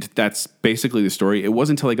 And that's basically the story. It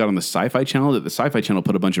wasn't until I got on the Sci-Fi Channel that the Sci-Fi Channel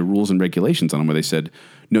put a bunch of rules and regulations on them where they said,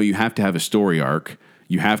 no, you have to have a story arc.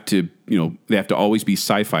 You have to, they have to always be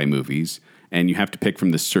sci-fi movies. and you have to pick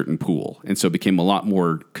from this certain pool. And so it became a lot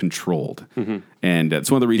more controlled. And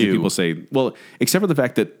it's one of the reasons people say, well, except for the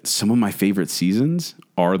fact that some of my favorite seasons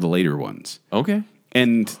are the later ones. Okay.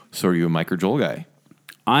 And So are you a Mike or Joel guy?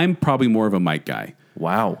 I'm probably more of a Mike guy.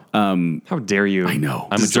 Wow. How dare you? I know.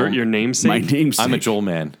 I'm a Desert Joel- your namesake? My name's I'm a Joel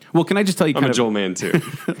man. Well, can I just tell you I'm kind a of... Joel man too.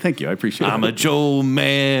 Thank you. I appreciate it. I'm a Joel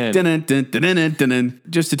man. Dun, dun, dun, dun, dun, dun, dun.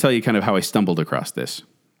 Just to tell you kind of how I stumbled across this,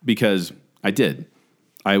 because I did.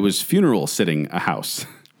 I was funeral sitting a house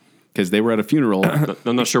because they were at a funeral.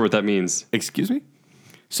 I'm not sure what that means. Excuse me?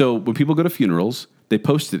 So when people go to funerals, they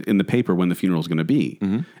post it in the paper when the funeral is going to be.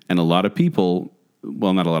 And a lot of people,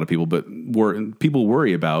 well, not a lot of people, but people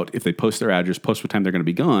worry about if they post their address, post what time they're going to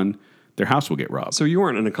be gone, their house will get robbed. So you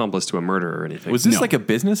weren't an accomplice to a murder or anything? Was this No. like a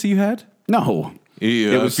business that you had? No.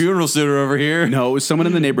 Yeah, It was- funeral sitter over here. No, it was someone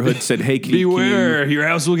in the neighborhood said, hey, can you... Beware, your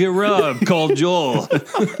house will get robbed. Call Joel.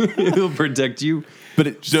 He'll protect you. But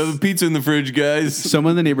it, Shove the pizza in the fridge, guys.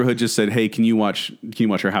 someone in the neighborhood just said, hey, can you watch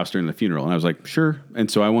our house during the funeral? And I was like, sure. And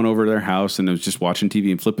so I went over to their house and I was just watching TV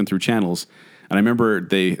and flipping through channels. And I remember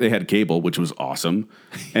they had cable, which was awesome.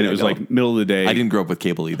 And it was like middle of the day. I didn't grow up with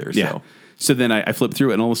cable either, Yeah. so. So then I flipped through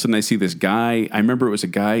it, and all of a sudden I see this guy. I remember it was a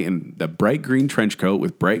guy in the bright green trench coat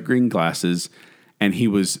with bright green glasses, and he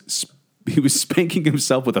was spanking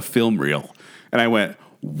himself with a film reel. And I went,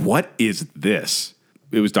 what is this?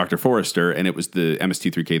 It was Dr. Forrester, and it was the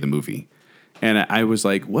MST3K, the movie. And I was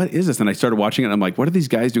like, what is this? And I started watching it, and I'm like, what are these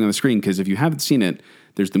guys doing on the screen? Because if you haven't seen it,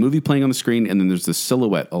 there's the movie playing on the screen, and then there's the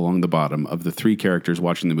silhouette along the bottom of the three characters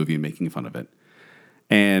watching the movie and making fun of it.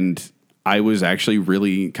 And I was actually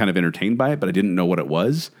really kind of entertained by it, but I didn't know what it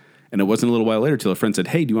was. And it wasn't a little while later till a friend said,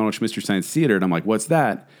 hey, do you want to watch Mr. Science Theater? And I'm like, what's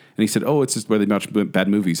that? And he said, oh, it's just where they watch bad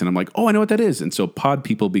movies. And I'm like, oh, I know what that is. And so Pod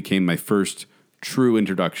People became my first true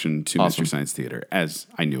introduction to Mr. Science Theater as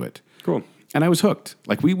I knew it. Cool. And I was hooked.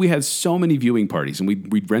 Like we had so many viewing parties, and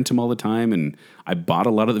we'd rent them all the time. And I bought a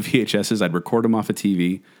lot of the VHSs. I'd record them off a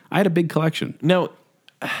TV. I had a big collection. Now,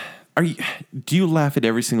 do you laugh at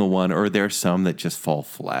every single one, or are there some that just fall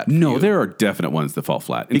flat? for No, you? there are definite ones that fall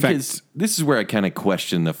flat. In Because fact, this is where I kind of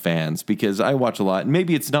question the fans, because I watch a lot, and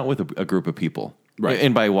maybe it's not with a group of people. Right.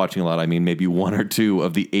 And by watching a lot, I mean maybe one or two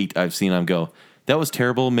of the 8 I've seen, I'm go, that was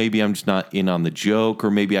terrible. Maybe I'm just not in on the joke, or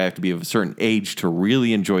maybe I have to be of a certain age to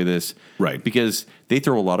really enjoy this. Right. Because they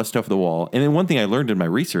throw a lot of stuff at the wall. And then one thing I learned in my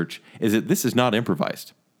research is that this is not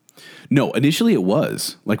improvised. no, initially it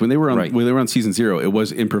was. Like when they were on Right. when they were on season 0, it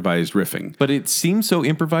was improvised riffing. But it seems so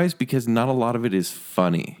improvised because not a lot of it is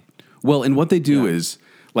funny. Well, and what they do is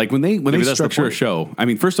like when they that's the structure a point. show. I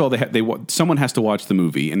mean, first of all, someone has to watch the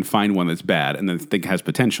movie and find one that's bad and then think has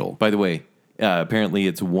potential. By the way, apparently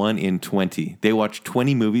it's 1 in 20. They watch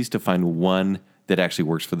 20 movies to find one that actually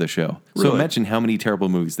works for the show. So Really? imagine how many terrible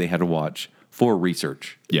movies they had to watch for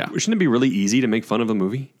research. Yeah. Shouldn't it be really easy to make fun of a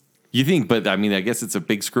movie? You think, but I mean, I guess it's a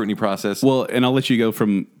big scrutiny process. Well, and I'll let you go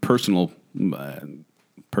from personal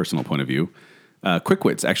point of view. Quick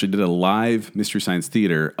Wits actually did a live Mystery Science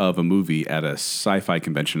Theater of a movie at a sci-fi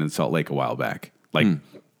convention in Salt Lake a while back, like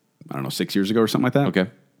I don't know, 6 years ago or something like that. Okay.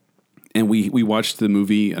 And we watched the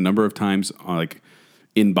movie a number of times, like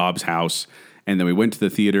in Bob's house, and then we went to the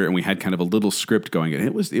theater and we had kind of a little script going, and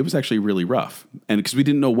it was actually really rough, and because we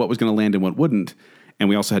didn't know what was going to land and what wouldn't, and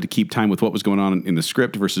we also had to keep time with what was going on in the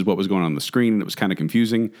script versus what was going on the screen, and it was kind of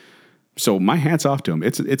confusing. So my hat's off to him.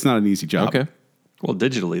 It's not an easy job. Okay. Well,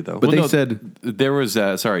 digitally though. But Well, they no, said, there was,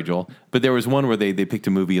 sorry, Joel, but there was one where they picked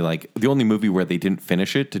a movie, like the only movie where they didn't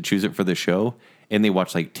finish it to choose it for the show, and they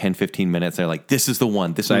watched like 10, 15 minutes. They're like, this is the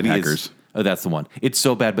one. This movie Sidehackers. is, oh, that's the one. It's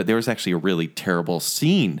so bad, but there was actually a really terrible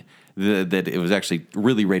scene that it was actually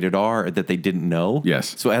really rated R that they didn't know.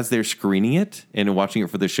 Yes. So as they're screening it and watching it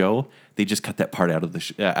for the show, they just cut that part out of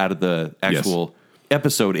the actual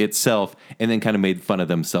episode itself, and then kind of made fun of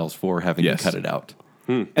themselves for having Yes. to cut it out.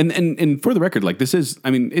 and for the record, like this is,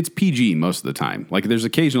 I mean, it's PG most of the time. Like there's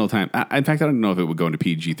occasional time. In fact, I don't know if it would go into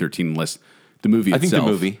PG-13 unless the movie I think itself.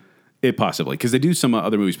 the movie. It possibly, because they do some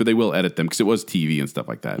other movies, but they will edit them because it was TV and stuff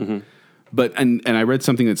like that. But and I read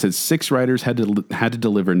something that said 6 writers had to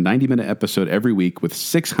deliver 90-minute episode every week with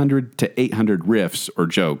 600 to 800 riffs or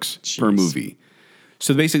jokes per movie.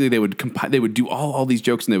 So basically, they would do all these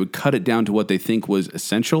jokes and they would cut it down to what they think was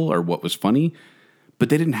essential or what was funny. But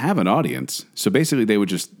they didn't have an audience, so basically they would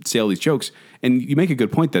just say all these jokes. And you make a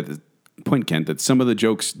good point Kent, that some of the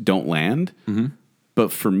jokes don't land.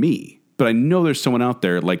 But for me, I know there's someone out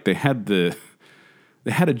there, like they had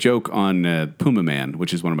a joke on Puma Man,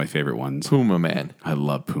 which is one of my favorite ones. Puma Man. I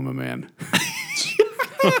love Puma Man.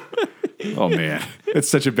 Oh man, it's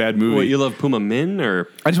such a bad movie. Wait, you love Puma Min or?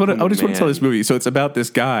 I just want to tell Man? this movie. So it's about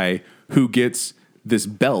this guy who gets this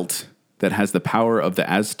belt that has the power of the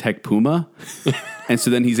Aztec puma, and so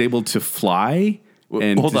then he's able to fly.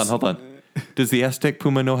 And Hold on. Does the Aztec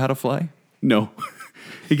puma know how to fly? No,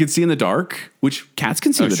 he can see in the dark, which cats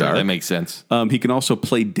can see in the dark. That makes sense. He can also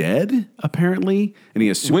play dead, apparently, and he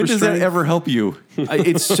has super When does strength. that ever help you?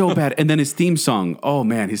 It's so bad. And then his theme song. Oh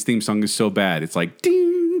man, his theme song is so bad. It's like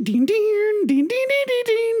ding, ding, ding, ding, ding, ding, ding,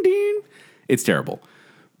 ding, ding. It's terrible.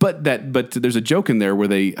 But there's a joke in there where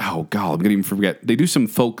they, oh God, I'm gonna even forget. They do some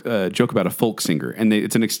folk joke about a folk singer, and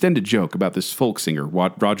it's an extended joke about this folk singer,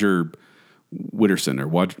 Roger Witterson or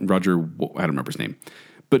Roger, I don't remember his name.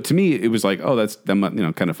 But to me, it was like, oh, that's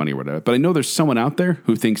kind of funny or whatever. But I know there's someone out there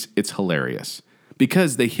who thinks it's hilarious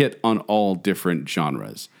because they hit on all different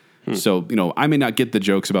genres. So, I may not get the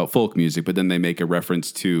jokes about folk music, but then they make a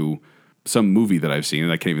reference to some movie that I've seen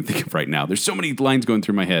and I can't even think of right now. There's so many lines going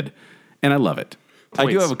through my head, and I love it. I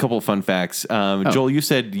do have a couple of fun facts. Joel, you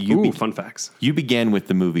said fun facts. you began with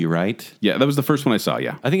the movie, right? Yeah, that was the first one I saw,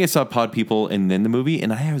 yeah. I think I saw Pod People and then the movie,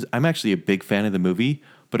 and I'm actually a big fan of the movie.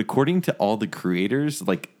 But according to all the creators,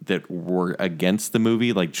 that were against the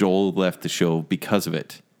movie, Joel left the show because of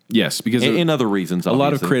it. Yes, because And other reasons, a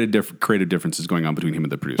lot of obviously. creative differences going on between him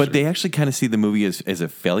and the producer. But they actually kind of see the movie as a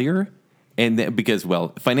failure. And because,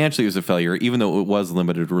 financially it was a failure, even though it was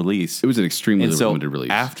limited release. It was an extremely And so limited release.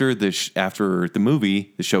 After the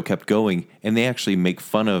movie, the show kept going, and they actually make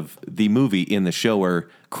fun of the movie in the show where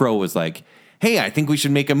Crow was like, hey, I think we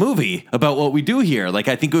should make a movie about what we do here.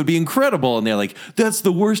 I think it would be incredible. And they're like, that's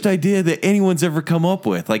the worst idea that anyone's ever come up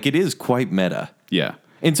with. It is quite meta. Yeah.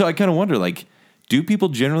 And so I kind of wonder, do people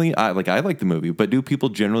generally, I like the movie, but do people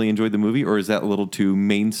generally enjoy the movie, or is that a little too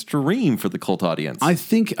mainstream for the cult audience? I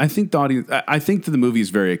think the audience. I think that the movie is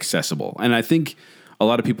very accessible, and I think a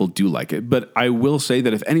lot of people do like it. But I will say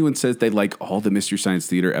that if anyone says they like all the Mystery Science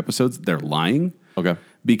Theater episodes, they're lying. Okay.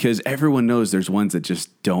 Because everyone knows there's ones that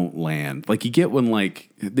just don't land. You get one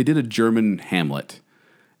they did a German Hamlet,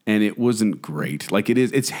 and it wasn't great.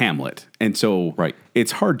 It's Hamlet, and so Right.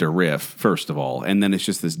 it's hard to riff first of all, and then it's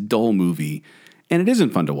just this dull movie, and it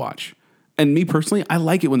isn't fun to watch. And me personally, I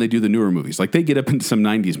like it when they do the newer movies. They get up into some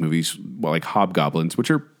 90s movies, like Hobgoblins,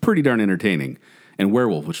 which are pretty darn entertaining, and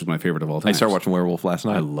Werewolf, which is my favorite of all time. I started watching Werewolf last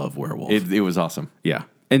night. I love Werewolf. It was awesome. Yeah.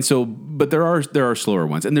 And so, but there are slower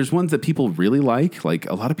ones, and there's ones that people really like.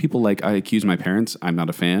 A lot of people like I Accuse My Parents, I'm not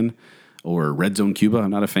a fan, or Red Zone Cuba,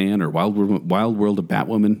 I'm not a fan, or Wild World of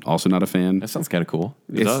Batwoman, also not a fan. That sounds kind of cool.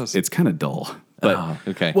 It does. It's kind of dull, but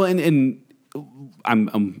okay. Well, and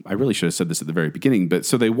I really should have said this at the very beginning, but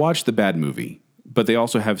so they watch the bad movie, but they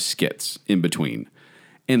also have skits in between,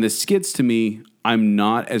 and the skits to me, I'm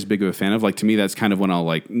not as big of a fan of. To me, that's kind of when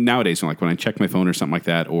I'll nowadays, when I check my phone or something like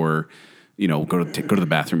that, or go to the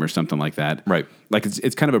bathroom or something like that. Right.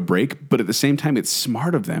 It's kind of a break, but at the same time, it's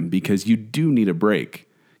smart of them because you do need a break.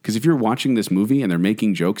 Because if you're watching this movie and they're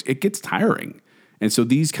making jokes, it gets tiring. And so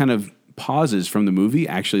these kind of pauses from the movie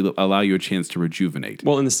actually allow you a chance to rejuvenate.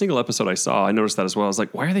 Well, in the single episode I saw, I noticed that as well. I was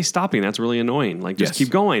like, why are they stopping? That's really annoying. Just Yes. keep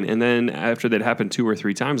going. And then after that happened 2 or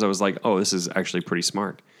 3 times, I was like, oh, this is actually pretty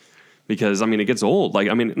smart. Because, it gets old.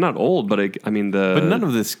 Not old, but But none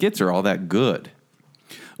of the skits are all that good.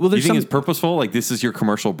 Well, Do you there's think some, it's purposeful? This is your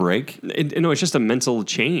commercial break? No, it's just a mental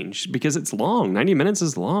change because it's long. 90 minutes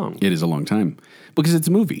is long. It is a long time because it's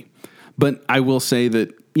a movie. But I will say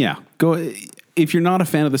that, go if you're not a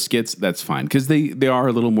fan of the skits, that's fine because they are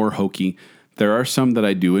a little more hokey. There are some that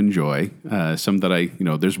I do enjoy. Some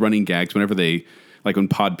that there's running gags whenever they, when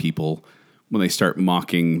Pod People, when they start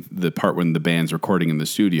mocking the part when the band's recording in the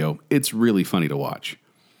studio, it's really funny to watch.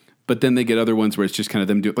 But then they get other ones where it's just kind of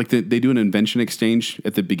them they do an invention exchange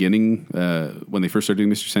at the beginning when they first started doing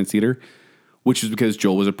Mystery Science Theater, which is because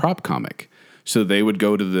Joel was a prop comic. So they would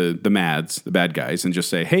go to the Mads, the bad guys, and just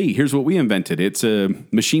say, hey, here's what we invented. It's a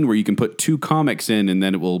machine where you can put 2 comics in and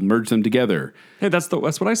then it will merge them together. Hey, that's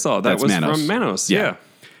what I saw. That That's was Manos. from Manos. Yeah.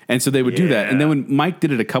 And so they would do that. And then Yeah. when Mike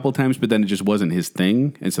did it a couple times, but then it just wasn't his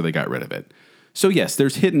thing. And so they got rid of it. So yes,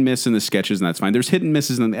 there's hit and miss in the sketches, and that's fine. There's hit and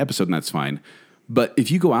misses in the episode, and that's fine. But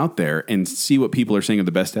if you go out there and see what people are saying are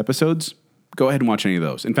the best episodes, go ahead and watch any of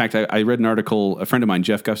those. In fact, I read an article, a friend of mine,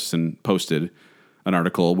 Jeff Gustafson, posted an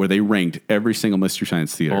article where they ranked every single Mystery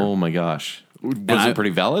Science Theater. Oh my gosh. Was I- it pretty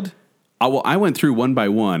valid? I went through one by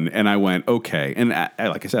one, and I went, okay. And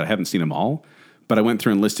like I said, I haven't seen them all, but I went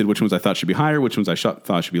through and listed which ones I thought should be higher, which ones I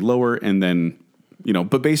thought should be lower, and then,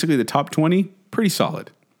 but basically the top 20, pretty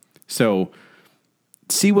solid. So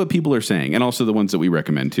see what people are saying, and also the ones that we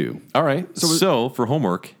recommend too. All right. So for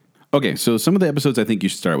homework, Okay, so some of the episodes I think you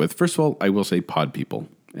should start with. First of all, I will say Pod People,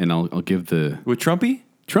 and I'll give the with Trumpy?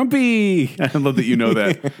 Trumpy. I love that you know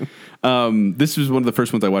that. This was one of the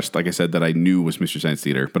first ones I watched, like I said, that I knew was Mystery Science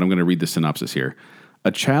Theater, but I'm going to read the synopsis here. A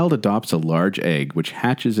child adopts a large egg which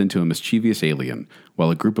hatches into a mischievous alien, while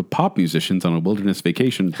a group of pop musicians on a wilderness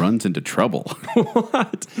vacation runs into trouble.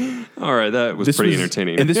 What? All right, that was pretty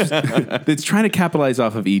entertaining. And it's trying to capitalize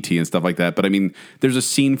off of E.T. and stuff like that. But I mean, there's a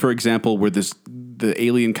scene, for example, where the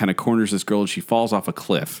alien kind of corners this girl and she falls off a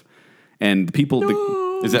cliff. And the people...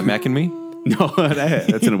 Is that Mac and Me? No,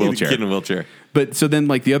 that's in a wheelchair. Kid in a wheelchair. But so then,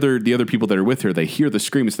 like the other people that are with her, they hear the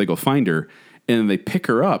scream, so they go find her, and they pick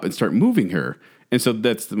her up and start moving her. And so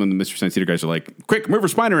that's when the Mystery Science Theater guys are like, "Quick, move her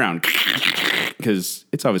spine around," because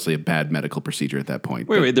it's obviously a bad medical procedure at that point.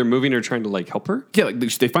 Wait, they're moving her, trying to like help her? Yeah, like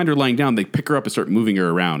they find her lying down, they pick her up and start moving her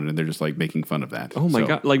around, and they're just like making fun of that. Oh my So-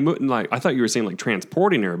 god! Like I thought you were saying like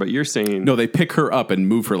transporting her, but you're saying No, they pick her up and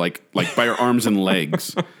move her like by her arms and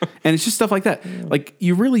legs. And it's just stuff like that. Like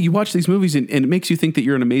you watch these movies and it makes you think that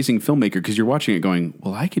you're an amazing filmmaker because you're watching it going,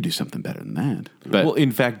 well, I could do something better than that. But Well,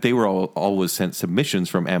 in fact, they were always sent submissions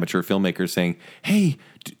from amateur filmmakers saying, "Hey,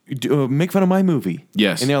 make fun of my movie."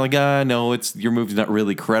 Yes. And they're like, no, your movie's not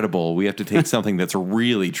really credible. We have to take something that's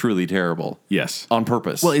really, truly terrible. yes. On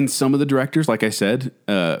purpose. Well, and some of the directors, like I said,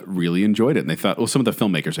 really enjoyed it. And they thought, well, some of the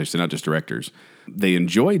filmmakers, I should say, not just directors, they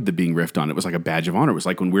enjoyed the being riffed on. It was like a badge of honor. It was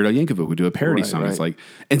like when Weird Al Yankovic would do a parody song. It's like,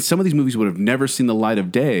 and some of these movies would have never seen the light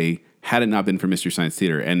of day had it not been for Mystery Science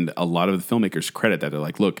Theater. And a lot of the filmmakers credit that. They're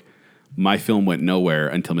like, look, my film went nowhere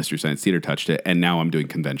until Mystery Science Theater touched it, and now I'm doing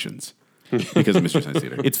conventions because of Mystery Science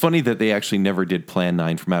Theater. it's funny that they actually never did Plan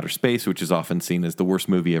 9 from Outer Space, which is often seen as the worst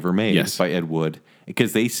movie ever made Yes. by Ed Wood,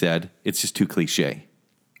 because they said it's just too cliche.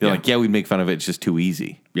 They're Yeah. like, we make fun of it. It's just too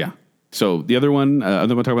easy. Yeah. So the other one, I'm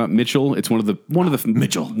going to talk about Mitchell. It's one of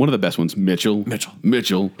the best ones. Mitchell.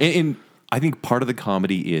 And I think part of the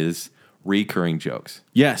comedy is recurring jokes.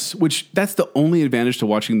 Yes, which that's the only advantage to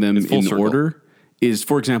watching them full in circle. order is,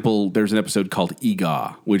 for example, there's an episode called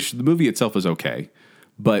EGA, which the movie itself is okay.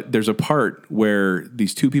 But there's a part where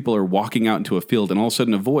these two people are walking out into a field and all of a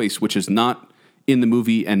sudden a voice, which is not in the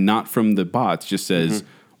movie and not from the bots, just says,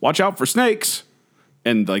 "Watch out for snakes."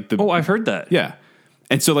 And like the... Oh, I've heard that. Yeah.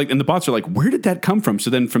 And so and the bots are like, where did that come from? So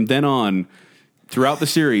then from then on, throughout the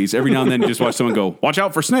series, every now and then you just watch someone go, "Watch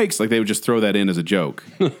out for snakes." Like they would just throw that in as a joke.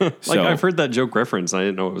 I've heard that joke reference. I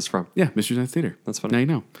didn't know it was from. Yeah, Mystery Science Theater. That's funny. Now you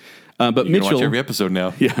know. But You can Mitchell... watch every episode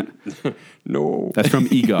now. Yeah. No, That's from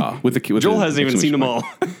EGA. With Joel hasn't even seen them all.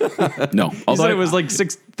 No. He Although said it was like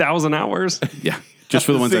 6,000 hours. yeah, just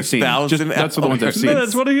for the ones I've seen. 6,000 That's for the ones I've seen. No,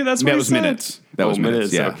 that's what he that was said. minutes. That was Oh,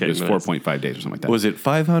 minutes. Yeah, okay, it was minutes. 4.5 days or something like that. Was it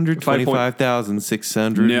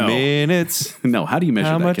 525,600 No. minutes? No, how do you measure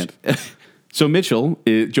How that, much? Kent? So Mitchell,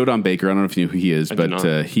 Joe Don Baker, I don't know if you know who he is, do but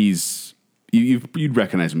not. he's you'd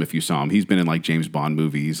recognize him if you saw him. He's been in like James Bond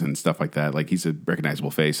movies and stuff like that. Like he's a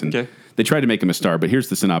recognizable face. And Okay. they tried to make him a star, but here's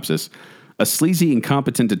the synopsis. A sleazy,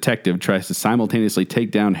 incompetent detective tries to simultaneously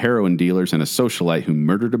take down heroin dealers and a socialite who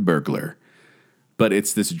murdered a burglar. But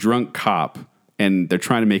it's this drunk cop, and they're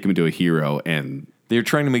trying to make him into a hero, and They're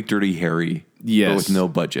trying to make Dirty Harry, Yes. but with no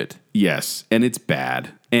budget. yes, and it's bad.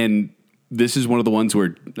 And this is one of the ones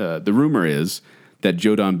where the rumor is that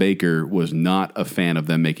Joe Don Baker was not a fan of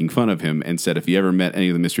them making fun of him and said if he ever met any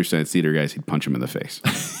of the Mystery Science Theater guys, he'd punch him in the face.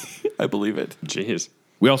 I believe it. Jeez.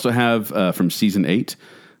 We also have from season 8,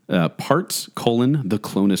 Parts: The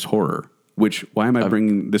Clonus Horror, which, why am I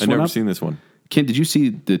bringing this I've one never up? seen this one. Ken, did you see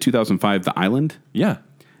the 2005 The Island? Yeah.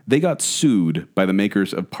 They got sued by the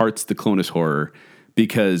makers of Parts: The Clonus Horror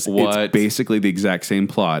because What? it's basically the exact same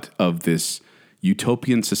plot of this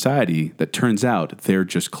utopian society that turns out they're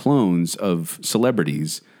just clones of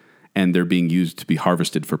celebrities and they're being used to be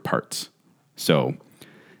harvested for parts. So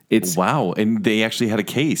it's Wow. And they actually had a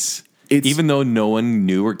case. It's- Even though no one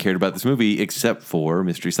knew or cared about this movie except for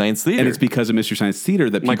Mystery Science Theater. and it's because of Mystery Science Theater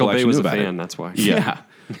that people Michael Bay actually was knew a about fan. it. That's why. Yeah.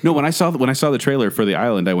 No, when I saw the trailer for The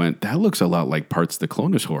Island, I went, that looks a lot like Parts: The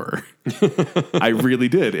Clonus Horror. I really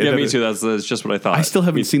did. And Yeah, then me too. That's just what I thought. I still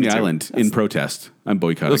haven't Me- seen me The too. Island in protest. I'm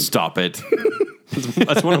boycotting. Oh, stop it.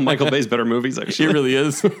 That's one of Michael Bay's better movies, It actually. really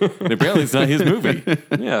is. And apparently it's not his movie.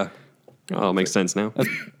 Yeah. Oh, it makes sense now.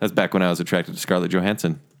 That's back when I was attracted to Scarlett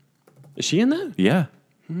Johansson. Is she in that? Yeah.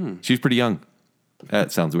 She's pretty young.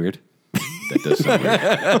 That sounds weird. That does sound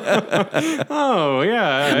weird. Oh,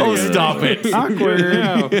 yeah. Oh, stop it.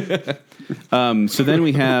 Awkward. So then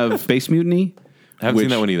we have Space Mutiny. Haven't seen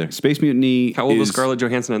that one either. Space Mutiny. How old was is- Scarlett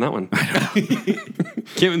Johansson in that one?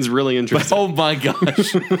 Kevin's really interested. Oh my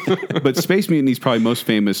gosh. But Space Mutiny is probably most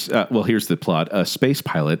famous. Well, here's the plot. A space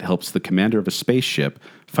pilot helps the commander of a spaceship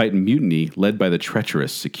fight a mutiny led by the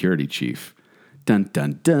treacherous security chief. Dun,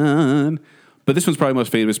 dun, dun. But this one's probably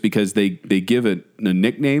most famous because they give a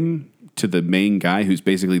nickname to the main guy who's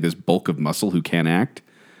basically this bulk of muscle who can't act.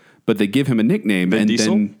 But they give him a nickname Vin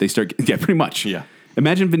Diesel? then they start... Yeah, pretty much. Yeah.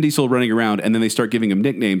 Imagine Vin Diesel running around and then they start giving him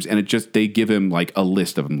nicknames and they give him like a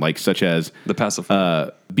list of them, like such as The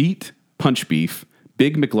pacifier. Beat Punch Beef,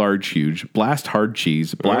 Big McLarge Huge, Blast Hard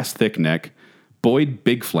Cheese, Blast Thick Neck, Boyd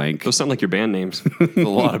Big Flank, Those sound like your band names. A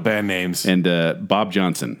lot of band names. and Bob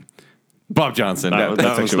Johnson. Bob Johnson. That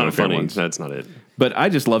that's was actually one not of my favorite funny. ones. That's not it. But I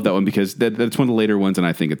just love that one because that's one of the later ones, and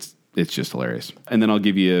I think it's just hilarious. And then I'll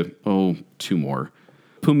give you two more.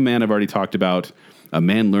 Puma Man I've already talked about. A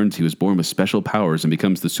man learns he was born with special powers and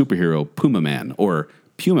becomes the superhero Puma Man, or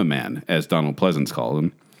Puma Man, as Donald Pleasance called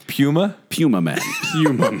him. Puma? Puma Man.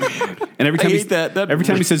 Puma Man. And every time hate that. every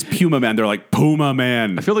time he says Puma Man, they're like Puma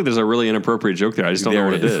Man. I feel like there's a really inappropriate joke there. I just don't know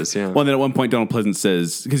There what it it is. is. Yeah. Well, and then at one point, Donald Pleasance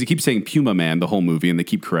says, because he keeps saying Puma Man the whole movie, and they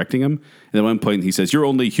keep correcting him. And at one point, he says, "You're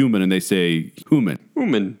only human," and they say, "Human."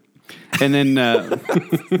 Human. And then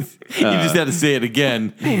You just had to say it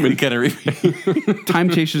again. We kind of Time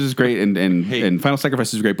Chasers is great, and Final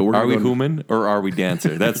Sacrifice is great. But Are we going- human or are we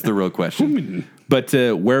dancer? That's the real question. But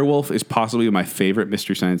Werewolf is possibly my favorite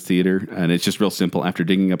Mystery Science Theater, and it's just real simple. After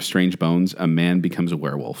digging up strange bones, a man becomes a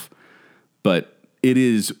werewolf. But it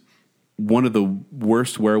is one of the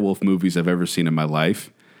worst werewolf movies I've ever seen in my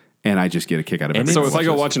life, and I just get a kick out of it. And So It's if I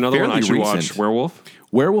go watch another one, I fairly should watch recent. Werewolf.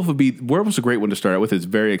 Werewolf's a great one to start out with. It's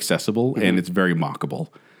very accessible and it's very mockable.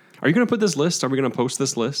 Are you going to put this list? Are we going to post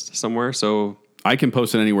this list somewhere so I can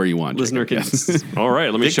post it anywhere you want. listener Jacob. can? Yes. All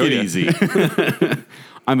right, let me Take show it you. easy.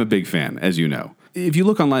 I'm a big fan, as you know. If you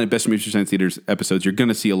look online at Best of Mystery Science Theater's episodes, you're going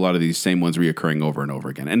to see a lot of these same ones reoccurring over and over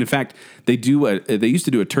again. And in fact, they used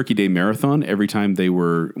to do a Turkey Day marathon every time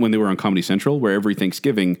when they were on Comedy Central, where every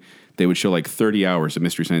Thanksgiving they would show like 30 hours of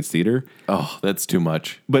Mystery Science Theater. Oh, that's too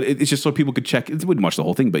much. But it's just so people could check. They wouldn't watch the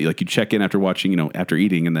whole thing, but like you check in after watching, after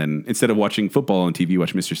eating, and then instead of watching football on TV, you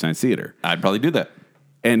watch Mystery Science Theater. I'd probably do that.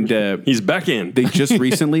 And He's back in. they just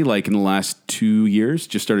recently, like in the last 2 years,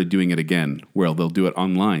 just started doing it again, where they'll do it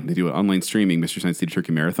online. They do it online streaming, Mystery Science Theater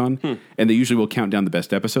Turkey Marathon, and they usually will count down the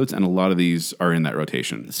best episodes, and a lot of these are in that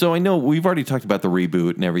rotation. So I know we've already talked about the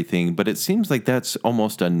reboot and everything, but it seems like that's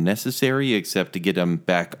almost unnecessary, except to get them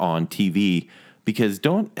back on TV. Because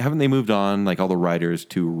haven't they moved on, like all the writers,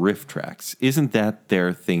 to riff tracks? Isn't that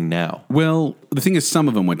their thing now? Well, the thing is, some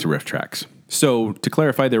of them went to riff tracks. So to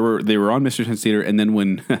clarify, they were on Mystery Science Theater, and then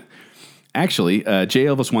when actually J.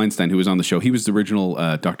 Elvis Weinstein, who was on the show, he was the original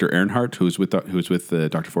Dr. Earnhardt, who was with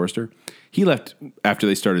Dr. Forrester. He left after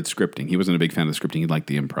they started scripting. He wasn't a big fan of the scripting. He liked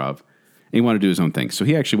the improv. And he wanted to do his own thing. So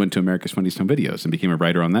he actually went to America's Funniest Home Videos and became a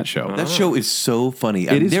writer on that show. That show is so funny.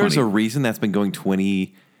 It is There's funny. a reason that's been going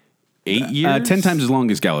 28 years? 10 times as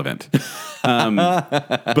long as Gallivant.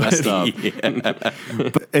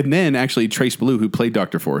 And then actually Trace Blue, who played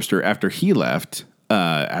Dr. Forrester, after he left,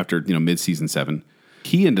 after mid-season 7,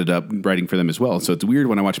 he ended up writing for them as well. So it's weird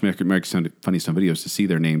when I watch America's Funniest Home Videos to see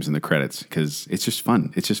their names in the credits because it's just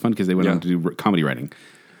fun. It's just fun because they went on to do comedy writing.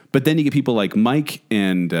 But then you get people like Mike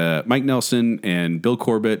Nelson and Bill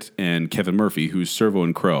Corbett and Kevin Murphy, who's Servo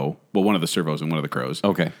and Crow. Well, one of the Servos and one of the Crows.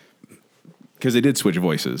 Okay. Because they did switch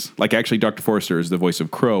voices. Like, actually, Dr. Forrester is the voice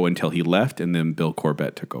of Crow until he left, and then Bill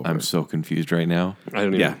Corbett took over. I'm so confused right now. I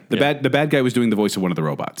don't even. Yeah, the bad guy was doing the voice of one of the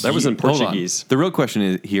robots. That was in Hold on. Portuguese. The real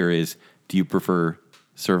question here is, do you prefer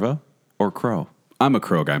Servo or Crow? I'm a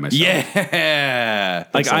Crow guy myself. Yeah.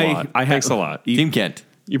 like Thanks a lot. Thanks a lot. Team Kent.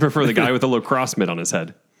 You prefer the guy with the lacrosse mitt on his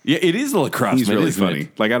head. Yeah, it is a lacrosse He's mitt, really isn't funny.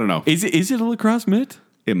 it? Like, I don't know. Is it a lacrosse mitt?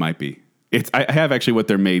 It might be. I have actually what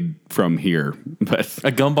they're made from here, but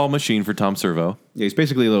A gumball machine for Tom Servo. yeah, he's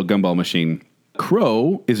basically a little gumball machine.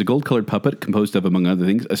 Crow is a gold-colored puppet composed of, among other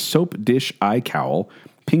things, a soap dish eye cowl,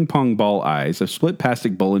 ping pong ball eyes, a split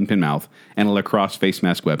plastic bowl and pin mouth, and a lacrosse face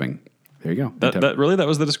mask webbing. There you go. That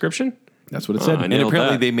was the description? That's what it said. I And nailed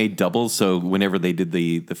apparently that. they made doubles, so whenever they did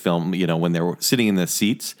the film, when they were sitting in the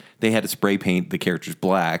seats, they had to spray paint the characters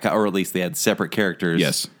black, or at least they had separate characters.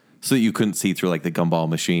 Yes. So that you couldn't see through like the gumball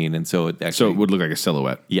machine, and so it actually So it would look like a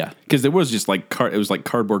silhouette. Yeah. Because there was just like it was like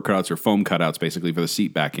cardboard cutouts or foam cutouts basically for the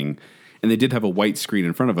seat backing. And they did have a white screen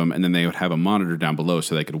in front of them, and then they would have a monitor down below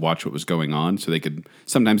so they could watch what was going on. So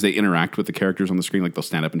sometimes they interact with the characters on the screen, like they'll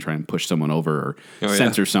stand up and try and push someone over or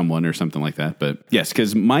censor someone or something like that. But yes,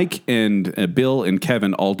 because Mike and Bill and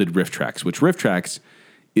Kevin all did riff tracks, which riff tracks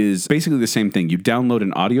is basically the same thing. You download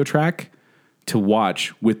an audio track to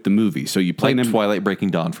watch with the movie. So you play like them. Twilight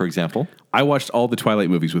Breaking Dawn, for example. I watched all the Twilight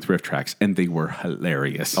movies with riff tracks, and they were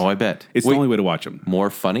hilarious. Oh, I bet. It's Wait. the only way to watch them.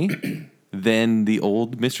 More funny than the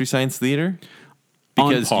old Mystery Science Theater.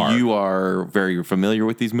 Because par. you are very familiar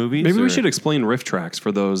with these movies? Maybe or- we should explain riff tracks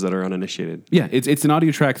for those that are uninitiated. Yeah, it's an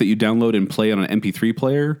audio track that you download and play on an MP3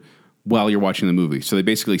 player while you're watching the movie. So they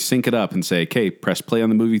basically sync it up and say, "Okay, press play on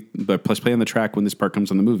the movie, but press play on the track when this part comes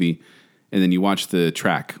on the movie," and then you watch the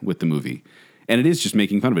track with the movie. And it is just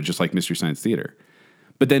making fun of it, just like Mystery Science Theater.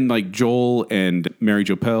 But then, like Joel and Mary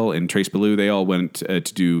Jo Pehl and Trace Ballou, they all went to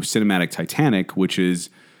do Cinematic Titanic, which is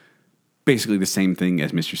basically the same thing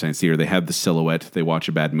as Mystery Science Theater. They have the silhouette, they watch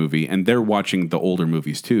a bad movie, and they're watching the older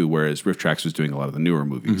movies too, whereas Riff Tracks was doing a lot of the newer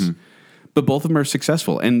movies. But both of them are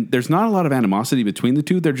successful, and there's not a lot of animosity between the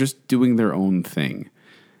two. They're just doing their own thing.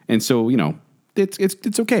 And so, you know,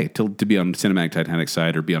 it's okay to be on Cinematic Titanic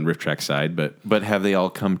side or be on Riff Track side, but have they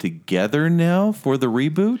all come together now for the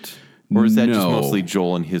reboot? Or is that just No. mostly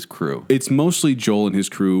Joel and his crew? it's mostly Joel and his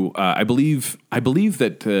crew. I believe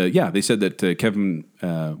that they said that Kevin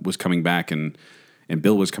was coming back and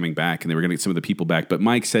Bill was coming back, and they were going to get some of the people back. But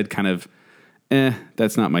Mike said kind of,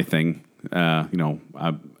 that's not my thing.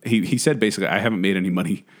 He said basically, I haven't made any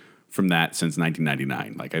money from that since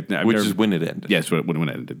 1999. Like I've Which never- is when it ended. Yes, when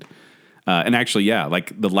it ended. And actually, yeah,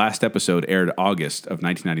 like the last episode aired August of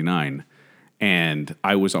 1999, and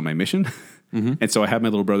I was on my mission. And so I had my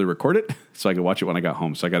little brother record it so I could watch it when I got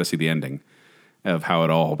home. So I got to see the ending of how it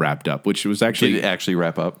all wrapped up, which was actually, Did it actually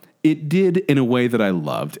wrap up? it did in a way that I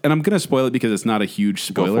loved. And I'm going to spoil it because it's not a huge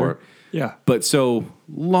spoiler. for it. Yeah. But so,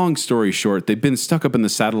 long story short, they've been stuck up in the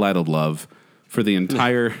satellite of love for the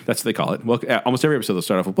entire, that's what they call it. Well, almost every episode they'll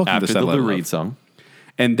start off with welcome to After the the satellite Lou of love. Reed song.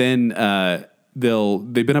 And then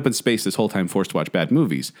they've been up in space this whole time, forced to watch bad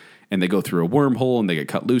movies, and they go through a wormhole and they get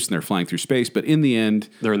cut loose and they're flying through space. But in the end,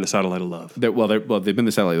 They're in the satellite of love. they've been in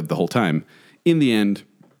the satellite the whole time. In the end,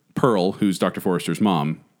 Pearl, who's Dr. Forrester's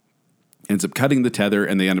mom, ends up cutting the tether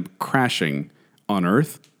and they end up crashing on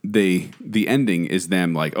Earth. The ending is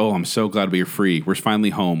them like, oh, I'm so glad we are free. We're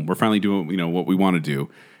finally home. We're finally doing what we want to do.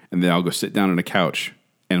 And they all go sit down on a couch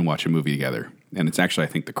and watch a movie together. And it's actually, I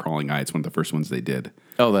think, The Crawling Eye. It's one of the first ones they did.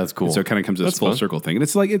 Oh, that's cool. So it kind of comes to this That's full fun. circle thing. And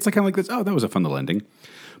it's kind of like this, oh, that was a fun little ending.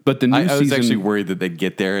 But the new I was season... actually worried that they'd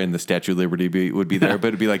get there and the Statue of Liberty would be there, but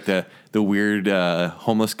it'd be like the weird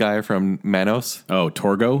homeless guy from Manos. Oh,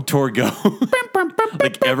 Torgo? Torgo.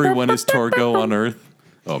 Like everyone is Torgo on Earth.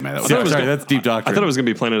 Oh, man. That was Sorry, that's Deep Doctrine. I thought it was going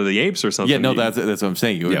to be Planet of the Apes or something. Yeah, no, that's what I'm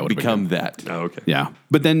saying. You Yeah, would would've become that. Oh, okay. Yeah,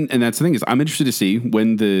 but then, and that's the thing is, I'm interested to see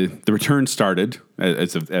when the return started.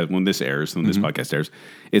 As when this airs, when this podcast airs,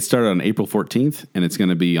 it started on April 14th, and it's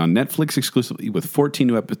going to be on Netflix exclusively with 14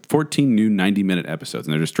 new 90-minute episodes,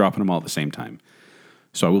 and they're just dropping them all at the same time.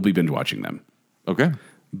 So I will be binge watching them. Okay.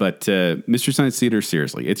 But Mystery Science Theater,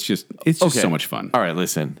 seriously, it's just so much fun. All right,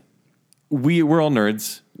 listen. We're all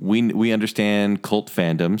nerds. We understand cult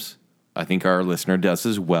fandoms. I think our listener does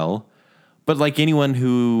as well. But like anyone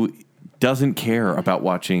who doesn't care about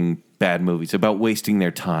watching bad movies, about wasting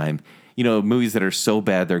their time, movies that are so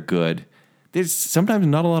bad they're good, there's sometimes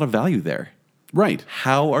not a lot of value there. Right.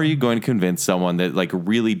 How are you going to convince someone that like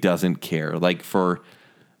really doesn't care? Like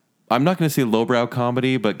I'm not going to say lowbrow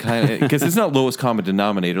comedy, but kind of because it's not lowest common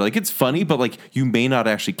denominator. Like it's funny, but like you may not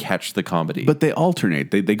actually catch the comedy. But they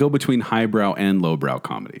alternate. They go between highbrow and lowbrow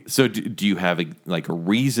comedy. So do you have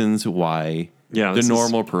reasons why Yeah, the this is-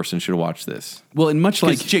 normal person should watch this? Well, and much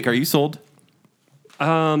like Jake, are you sold?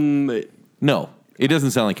 No, it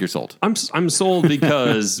doesn't sound like you're sold. I'm sold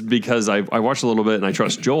because I watched a little bit and I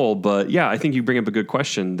trust Joel, but yeah, I think you bring up a good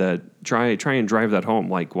question that try and drive that home.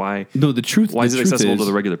 Like why? No, the truth. Why is the it truth accessible to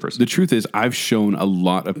the regular person? The truth is, I've shown a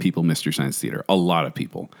lot of people Mystery Science Theater. A lot of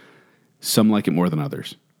people. Some like it more than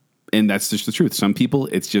others, and that's just the truth. Some people,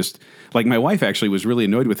 it's just like my wife actually was really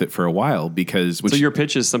annoyed with it for a while because. So your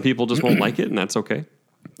pitch is some people just won't like it, and that's okay.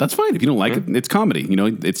 That's fine if you don't like it. It's comedy.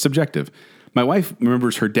 It's subjective. My wife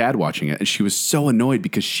remembers her dad watching it, and she was so annoyed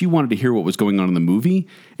because she wanted to hear what was going on in the movie,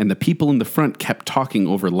 and the people in the front kept talking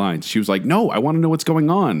over lines. She was like, "No, I want to know what's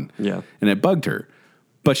going on." Yeah. And it bugged her.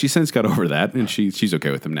 But she since got over that, and she's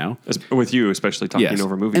okay with him now. With you, especially talking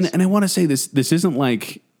over movies. And I want to say this isn't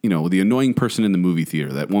like, the annoying person in the movie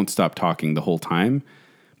theater that won't stop talking the whole time,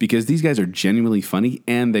 because these guys are genuinely funny,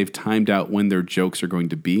 and they've timed out when their jokes are going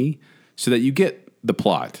to be so that you get the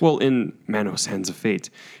plot. Well, in Manos Hands of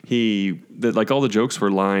Fate, all the jokes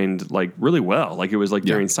were lined like really well. Like it was like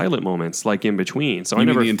during silent moments, like in between. So You I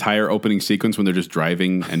mean never. the entire opening sequence when they're just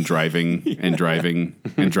driving and driving and driving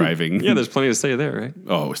and driving? Yeah, there's plenty to say there, right?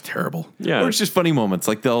 Oh, it was terrible. Yeah, Or it's just funny moments.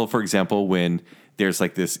 Like for example, when there's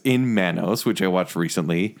like this in Manos, which I watched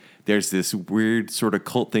recently, there's this weird sort of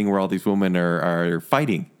cult thing where all these women are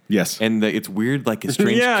fighting. Yes. And it's weird, like a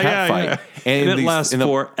strange Yeah, cat yeah, fight. yeah. And it these- lasts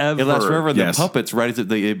forever. It lasts forever. And Yes. the puppets, right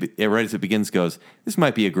as it begins, goes, this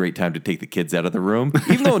might be a great time to take the kids out of the room.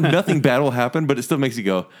 Even though nothing bad will happen, but it still makes you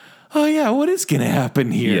go, oh, yeah, what is going to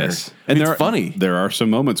happen here? Yes. And there it's funny. There are some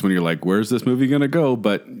moments when you're like, where's this movie going to go?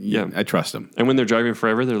 But Yeah. I trust them. And when they're driving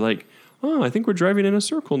forever, they're like, oh, I think we're driving in a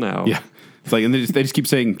circle now. Yeah. It's like, and they just keep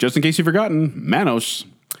saying, just in case you've forgotten, Manos,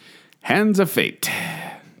 Hands of Fate.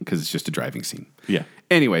 Because it's just a driving scene. Yeah.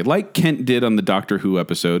 Anyway, like Kent did on the Doctor Who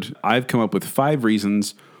episode, I've come up with 5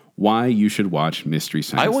 reasons why you should watch Mystery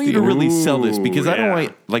Science I want you to Theater. really sell this because I don't yeah.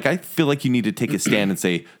 want, like, I feel like you need to take a stand and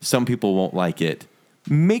say some people won't like it.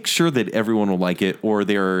 Make sure that everyone will like it or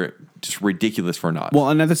they're just ridiculous for not. Well,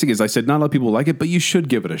 and the thing is, I said not a lot of people like it, but you should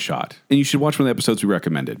give it a shot. And you should watch one of the episodes we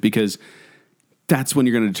recommended because that's when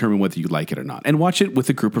you're going to determine whether you like it or not. And watch it with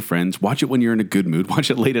a group of friends. Watch it when you're in a good mood.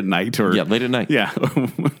 Watch it late at night. Or Yeah, late at night. Yeah.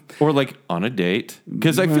 Or like on a date.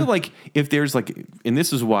 Because I feel like if there's like, and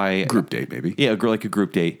this is why. Group date, maybe. Yeah, like a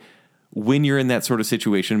group date. When you're in that sort of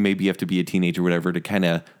situation, maybe you have to be a teenager or whatever to kind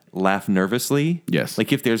of laugh nervously. Yes.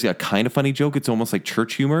 Like if there's a kind of funny joke, it's almost like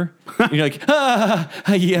church humor. And you're like,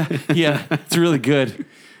 yeah, it's really good.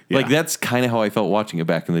 Like that's kind of how I felt watching it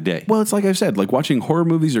back in the day. Well, it's like I've said, like watching horror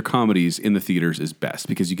movies or comedies in the theaters is best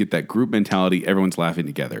because you get that group mentality. Everyone's laughing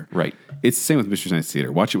together. Right. It's the same with Mystery Science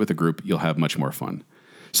Theater. Watch it with a group. You'll have much more fun.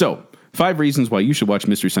 So, 5 reasons why you should watch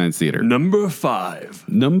Mystery Science Theater. Number 5.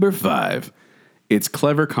 Number 5, it's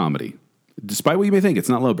clever comedy. Despite what you may think, it's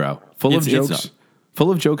not lowbrow. Full of It's jokes. not.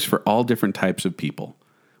 Full of jokes for all different types of people.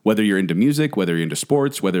 Whether you're into music, whether you're into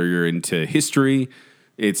sports, whether you're into history,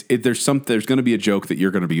 there's going to be a joke that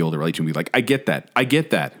you're going to be able to relate to and be like, I get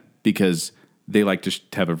that, because they like to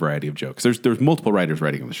have a variety of jokes. There's multiple writers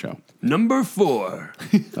writing on the show. Number 4.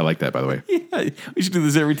 I like that, by the way. Yeah, we should do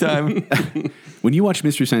this every time. When you watch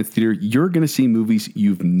Mystery Science Theater, you're going to see movies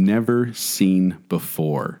you've never seen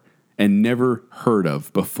before and never heard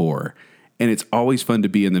of before. And it's always fun to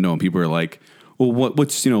be in the know. And people are like, well,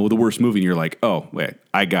 what's the worst movie? And you're like, oh, wait,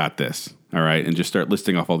 I got this. All right. And just start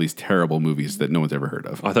listing off all these terrible movies that no one's ever heard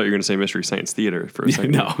of. I thought you were going to say Mystery Science Theater for a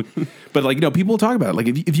second. No. But people talk about it. Like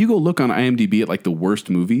if you go look on IMDb at like the worst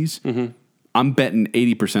movies, I'm betting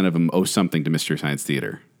 80% of them owe something to Mystery Science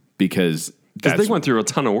Theater because Because they went through a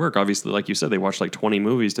ton of work. Obviously, like you said, they watched like 20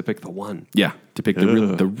 movies to pick the one. Yeah, to pick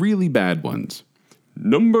the really bad ones.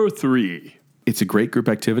 Number 3. It's a great group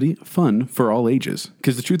activity, fun for all ages.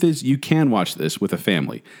 Because the truth is, you can watch this with a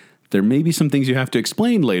family. There may be some things you have to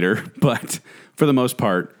explain later, but for the most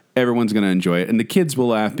part, everyone's going to enjoy it. And the kids will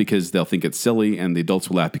laugh because they'll think it's silly, and the adults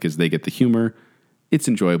will laugh because they get the humor. It's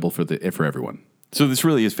enjoyable for everyone. So this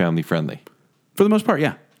really is family friendly. For the most part,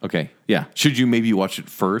 yeah. Okay. Yeah. Should you maybe watch it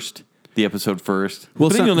first? The episode first? Well,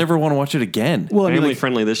 But it's then not- you'll never want to watch it again. Well, I mean, Family like,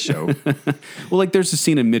 friendly, this show. there's a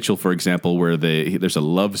scene in Mitchell, for example, where there's a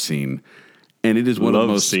love scene, and it is one of the Love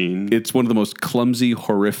most. scene. It's one of the most clumsy,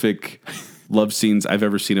 horrific love scenes I've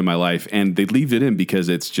ever seen in my life, and they leave it in because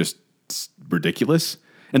it's just ridiculous.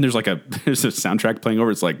 And there's a soundtrack playing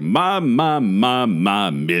over. It's like ma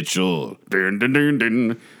Mitchell, dun, dun, dun,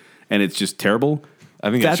 dun. And it's just terrible. I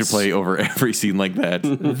think I should That's- play over every scene like that.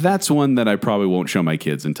 That's one that I probably won't show my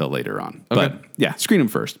kids until later on. Okay. But yeah, screen them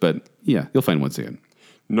first. But yeah, you'll find one soon.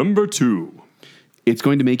 Number 2. It's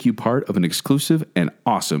going to make you part of an exclusive and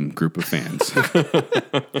awesome group of fans.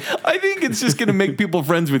 I think it's just going to make people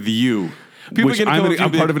friends with you. People Which are gonna I'm come an- up to you I'm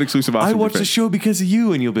and be part like, of an exclusive I awesome watched the group. show because of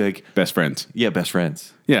you. And you'll be like, Best friends. yeah, best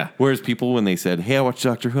friends. Yeah. Whereas people, when they said, hey, I watched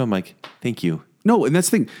Doctor Who, I'm like, thank you. No, and that's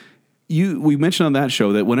the thing. We mentioned on that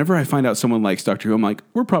show that whenever I find out someone likes Doctor Who, I'm like,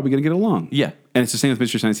 we're probably going to get along. Yeah. And it's the same with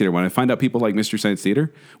Mystery Science Theater. When I find out people like Mystery Science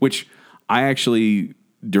Theater, which I actually,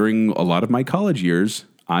 during a lot of my college years,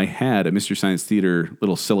 I had a Mystery Science Theater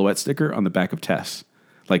little silhouette sticker on the back of Tess.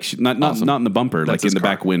 Like, not in the bumper, like in his the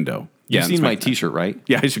car. back window. You've that's seen my T-shirt, right?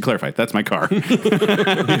 Yeah, I should clarify. That's my car.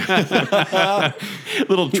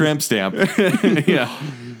 Little tramp stamp. Yeah.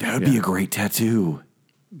 That would be a great tattoo.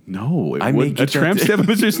 No, I I may a get tramp that- stamp of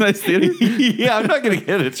Mystery Science Theater. Yeah, I'm not going to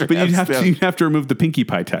get it. But you'd have to remove the Pinkie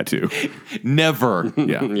Pie tattoo. Never.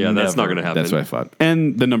 Yeah. Yeah, that's not Never. going to happen. That's what I thought.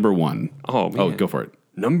 And the number 1. Oh, man. go for it.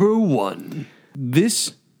 Number 1.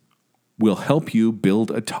 This will help you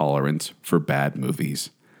build a tolerance for bad movies.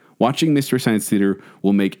 Watching Mystery Science Theater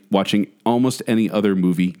will make watching almost any other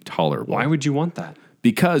movie tolerable. Why would you want that?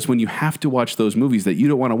 Because when you have to watch those movies that you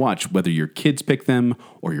don't want to watch, whether your kids pick them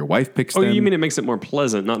or your wife picks Oh, them. you mean it makes it more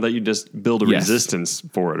pleasant, not that you just build a Yes. resistance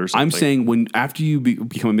for it or something. I'm saying after you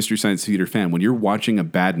become a Mystery Science Theater fan, when you're watching a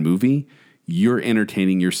bad movie, you're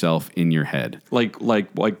entertaining yourself in your head.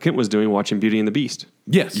 like Kent was doing watching Beauty and the Beast.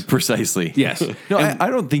 Yes. Precisely. Yes. No, I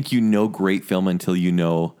don't think you know great film until you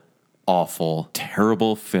know awful,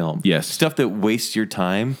 terrible film. Yes. Stuff that wastes your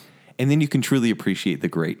time, and then you can truly appreciate the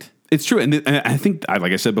great. It's true. And I think,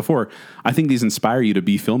 like I said before, I think these inspire you to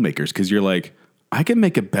be filmmakers because you're like, I can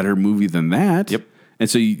make a better movie than that. Yep. And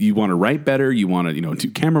so you want to write better. You want to,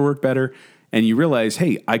 do camera work better. And you realize,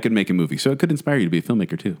 hey, I could make a movie. So it could inspire you to be a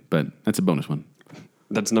filmmaker too. But that's a bonus one.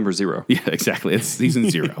 That's number 0. Yeah, exactly. It's season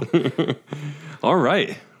 0. All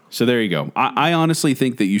right. So there you go. I honestly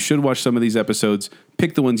think that you should watch some of these episodes.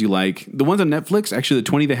 Pick the ones you like. The ones on Netflix, actually the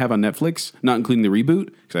 20 they have on Netflix, not including the reboot,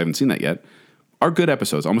 because I haven't seen that yet, are good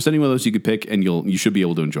episodes. Almost any one of those you could pick, and you should be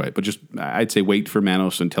able to enjoy it. But just, I'd say wait for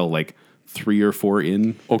Manos until like 3 or 4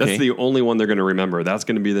 in. Okay. That's the only one they're going to remember. That's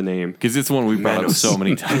going to be the name. Because it's the one we brought up Manos. so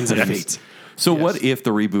many times. Hands of Fate. So what if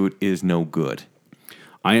the reboot is no good?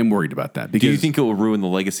 I am worried about that. Because Do you think it will ruin the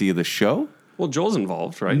legacy of the show? Well, Joel's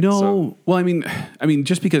involved, right? No. So- Well, I mean,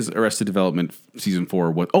 just because Arrested Development season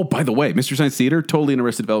 4 was. Oh, by the way, Mystery Science Theater totally in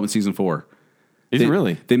Arrested Development season 4. Is it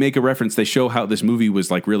really? They make a reference. They show how this movie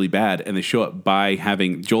was like really bad, and they show it by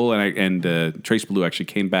having Joel and Trace Blue actually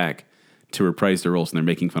came back to reprise their roles, and they're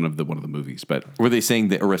making fun of one of the movies. But Were they saying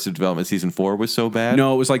that Arrested Development season 4 was so bad?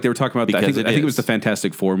 no, it was like they were talking about. I Because think it it was is. the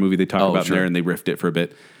Fantastic Four movie they talked about in sure. there, and they riffed it for a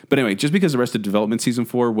bit. But anyway, just because Arrested Development season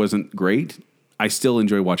 4 wasn't great, I still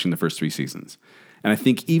enjoy watching the first 3 seasons. And I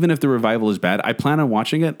think even if the revival is bad, I plan on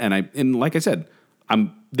watching it. And like I said,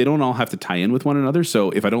 they don't all have to tie in with one another. So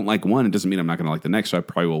if I don't like one, it doesn't mean I'm not going to like the next. So I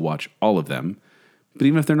probably will watch all of them. But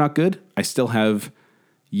even if they're not good, I still have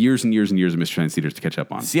years and years and years of Mystery Science Theaters to catch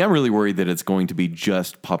up on. See, I'm really worried that it's going to be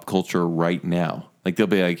just pop culture right now. Like they'll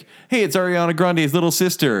be like, "Hey, it's Ariana Grande's little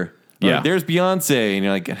sister. Or, Yeah. there's Beyonce," and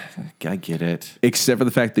you're like, "I get it." Except for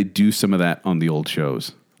the fact they do some of that on the old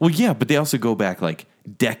shows. Well, yeah, but they also go back like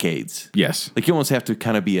decades. Yes. Like you almost have to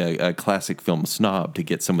kind of be a classic film snob to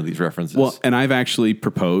get some of these references. Well, and I've actually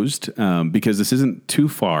proposed, because this isn't too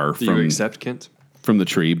far Do you accept, Kent? from the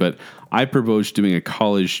tree, but I proposed doing a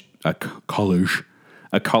college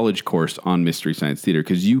course on Mystery Science Theater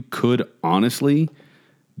because you could honestly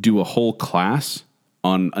do a whole class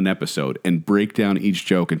on an episode and break down each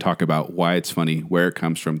joke and talk about why it's funny, where it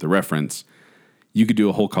comes from, the reference. You could do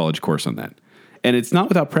a whole college course on that. And it's not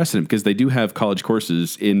without precedent because they do have college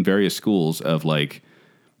courses in various schools of like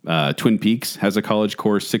Twin Peaks has a college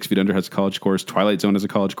course, 6 Feet Under has a college course, Twilight Zone has a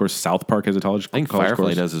college course, South Park has a college course. I think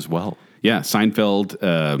Firefly does as well. Yeah,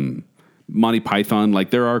 Seinfeld, Monty Python. Like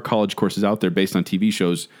there are college courses out there based on TV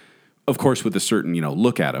shows, of course, with a certain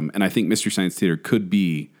look at them. And I think Mystery Science Theater could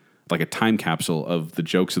be like a time capsule of the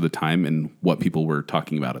jokes of the time and what people were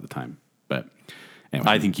talking about at the time. But anyway,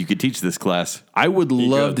 I think you could teach this class. I would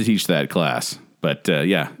love could. to teach that class. But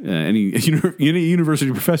any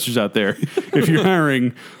university professors out there, if you're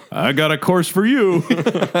hiring, I got a course for you.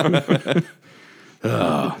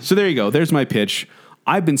 So there you go. There's my pitch.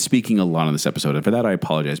 I've been speaking a lot on this episode, and for that I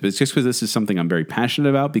apologize. But it's just because this is something I'm very passionate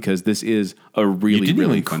about because this is a really, didn't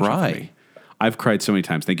really even fun show for cry. me. I've cried so many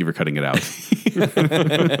times. Thank you for cutting it out.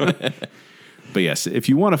 But yes, if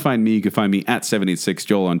you want to find me, you can find me at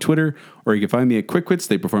 786Joel on Twitter, or you can find me at QuickWits.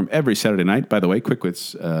 They perform every Saturday night. By the way,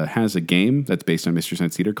 QuickWits has a game that's based on Mystery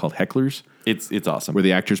Science Theater called Hecklers, It's awesome. where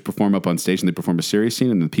the actors perform up on stage and they perform a serious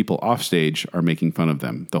scene, and the people off stage are making fun of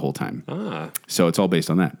them the whole time. So it's all based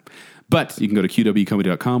on that. But you can go to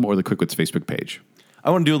qwcomedy.com or the QuickWits Facebook page.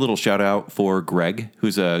 I want to do a little shout out for Greg,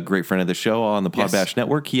 who's a great friend of the show on the Podbash Yes.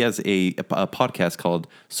 Network. He has a podcast called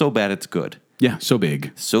So Bad It's Good. Yeah, so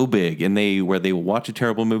big. So big, and where they watch a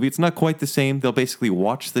terrible movie. It's not quite the same. They'll basically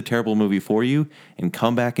watch the terrible movie for you and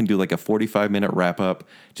come back and do like a 45-minute wrap up,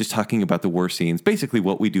 just talking about the worst scenes. Basically,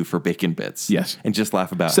 what we do for Bacon Bits. Yes. and just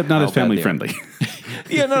laugh about. Except not how as bad family they are. friendly.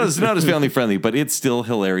 Yeah, not as family friendly, but it's still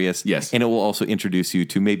hilarious. Yes. And it will also introduce you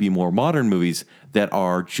to maybe more modern movies that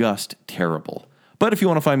are just terrible. But if you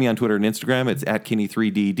want to find me on Twitter and Instagram, it's at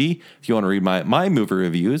Kenny3DD. If you want to read my movie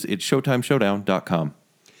reviews, it's ShowtimeShowdown.com.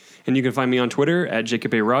 And you can find me on Twitter at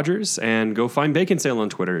Jacob A. Rogers, and go find Bacon Sale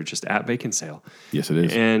on Twitter, just at Bacon Sale. Yes, it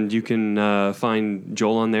is. And you can find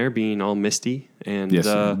Joel on there being all misty. And Yes.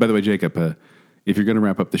 By the way, Jacob, if you're going to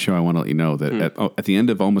wrap up the show, I want to let you know that at the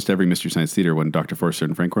end of almost every Mystery Science Theater, when Dr. Forster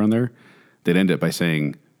and Frank were on there, they'd end it by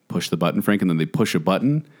saying, "Push the button, Frank," and then they'd push a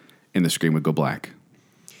button, and the screen would go black.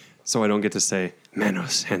 so I don't get to say,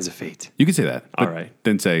 Manos, Hands of Fate. You can say that. All but right.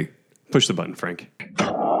 Then say, Push the button, Frank.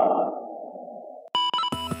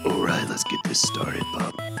 All right, let's get this started,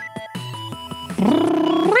 Bob.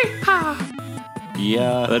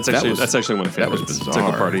 Yeah, That's actually one of my favorites. was Tickle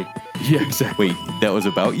bizarre. Party. "Yeah, exactly." Wait, that was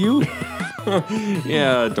about you?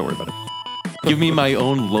 Yeah, don't worry about it. Give me my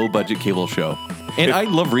own low-budget cable show. And I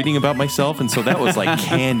love reading about myself, and so that was like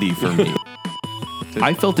candy for me.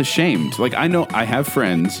 I felt ashamed. Like, I know I have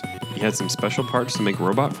friends You had some special parts to make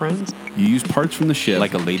robot friends, You use parts from the ship.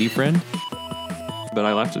 Like a lady friend? but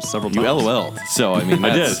I laughed at several You times. LOL'd. So, I mean,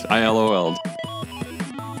 I did. that's, I LOL'd.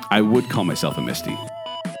 I would call myself a Misty.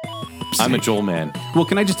 I'm a Joel man. Well,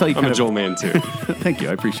 can I just tell you I'm kind a of... Joel man too. Thank you.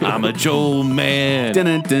 I appreciate it. I'm a Joel man. Dun,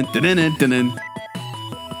 dun, dun, dun, dun, dun.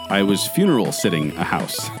 I was funeral sitting a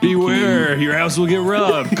house. Beware, your house will get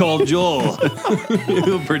robbed. Call Joel.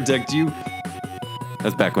 He'll protect you.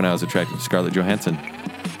 That's back when I was attracted to Scarlett Johansson.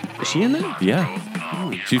 Is she in there?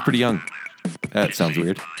 Yeah. She's pretty young. That sounds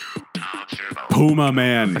weird. Puma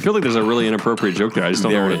Man. I feel like there's a really inappropriate joke there. I just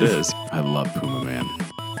don't know There what it it is. I love Puma Man.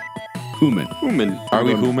 Human. Human. Are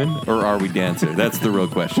we human or are we dancer? That's the real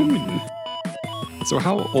question. So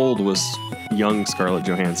how old was young Scarlett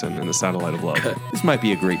Johansson in The Satellite of Love? This might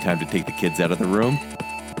be a great time to take the kids out of the room.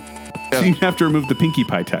 You have to remove the Pinkie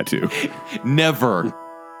Pie tattoo. Never.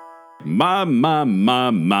 Ma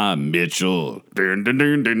Mitchell. Dun, dun,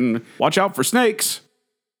 dun, dun. Watch out for snakes.